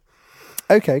Dumpling.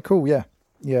 Okay, cool, yeah.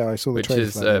 Yeah, I saw the trailer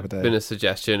for that the other day. Which has been a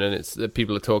suggestion, and it's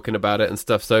people are talking about it and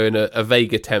stuff. So in a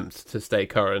vague attempt to stay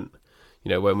current,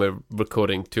 when we're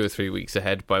recording 2 or 3 weeks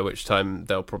ahead, by which time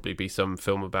there'll probably be some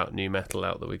film about new metal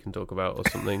out that we can talk about or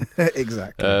something.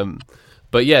 Exactly.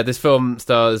 But yeah, this film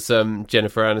stars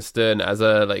Jennifer Aniston as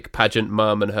a pageant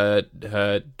mum, and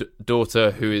her daughter,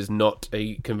 who is not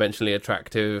a conventionally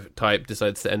attractive type,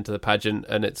 decides to enter the pageant,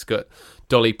 and it's got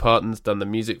Dolly Parton's done the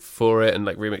music for it and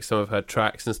remixed some of her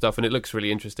tracks and stuff, and it looks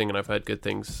really interesting, and I've heard good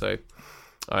things, so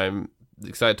I'm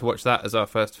excited to watch that as our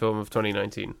first film of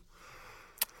 2019.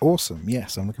 Awesome.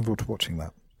 Yes, I'm looking forward to watching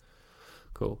that.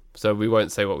 Cool. So we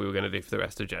won't say what we were going to do for the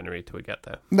rest of January till we get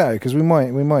there. No, because we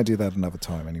might do that another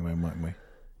time anyway, mightn't we?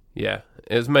 Yeah,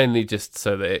 it was mainly just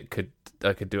so that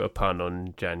I could do a pun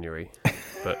on January,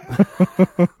 but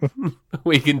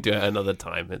we can do it another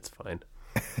time. It's fine.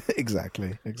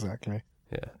 Exactly.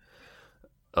 Yeah,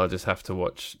 I'll just have to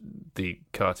watch the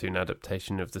cartoon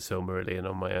adaptation of The Silmarillion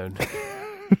on my own.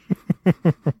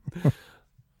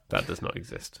 That does not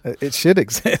exist. It should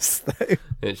exist, though.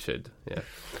 It should, yeah.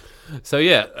 So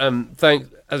yeah,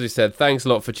 as we said, thanks a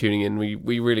lot for tuning in.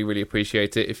 We really, really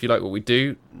appreciate it. If you like what we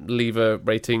do, leave a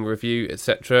rating, review,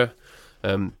 etc.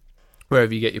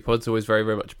 Wherever you get your pods, always very,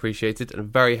 very much appreciated. And a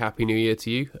very happy new year to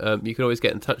you. You can always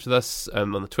get in touch with us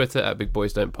on the Twitter at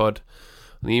BigBoysDon'tPod,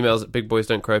 on the emails at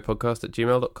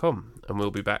BigBoysDon'tCryPodcast@gmail.com. And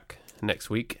we'll be back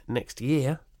next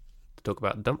year, to talk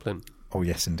about Dumpling. Oh,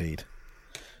 yes, indeed.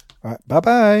 All right,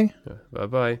 bye-bye.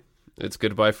 Bye-bye. It's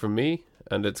goodbye from me.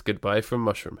 And it's goodbye from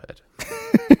Mushroomhead.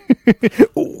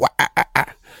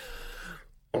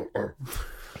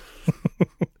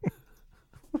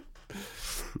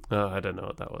 I don't know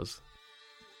what that was.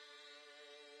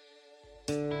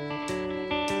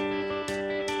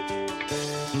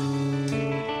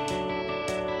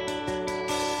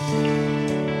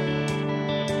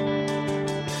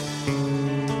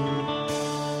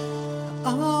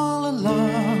 All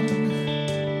along,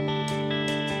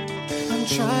 I'm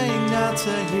trying not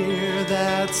to hear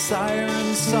that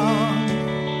siren song.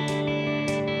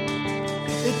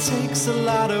 It takes a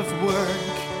lot of work,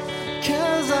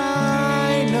 'cause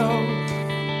I know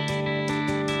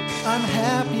I'm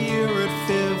happier at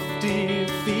 50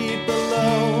 feet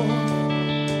below.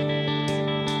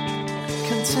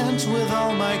 Content with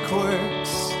all my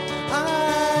quirks,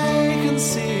 I can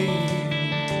see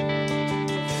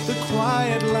the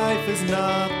quiet life is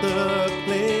not the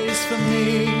place for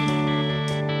me.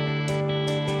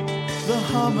 The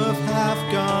hum of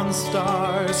half-gone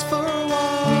stars for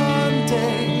one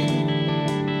day.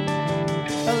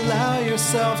 Allow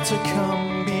yourself to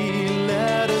come be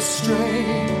led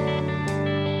astray.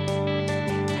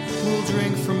 We'll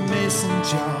drink from mason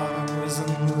jars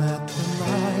and let the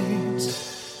light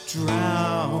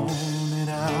drown it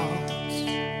out.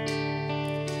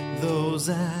 Those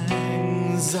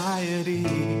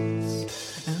anxieties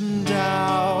and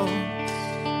doubts.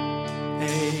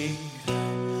 A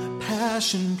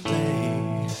passion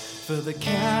play for the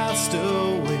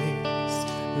castaways.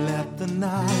 Let the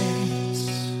night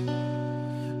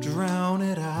drown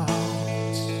it out.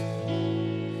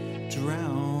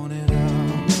 Drown it out.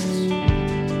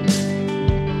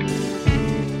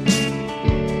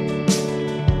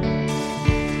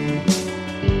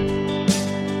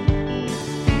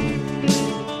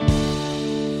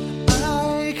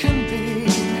 I can be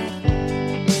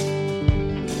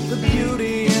the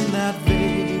beauty in that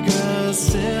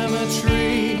Vegas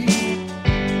symmetry.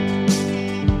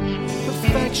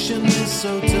 Perfection is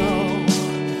so dull.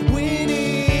 We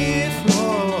need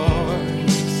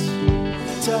floors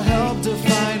to help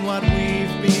define what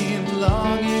we've been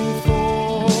longing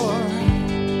for.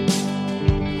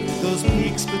 Those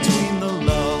peaks between the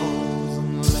lulls,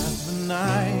 and let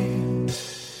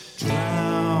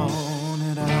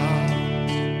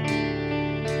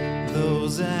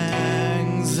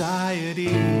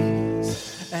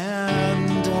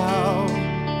and out.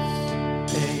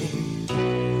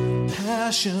 A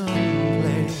passion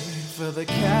play for the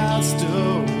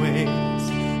castaways.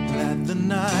 Let the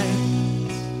night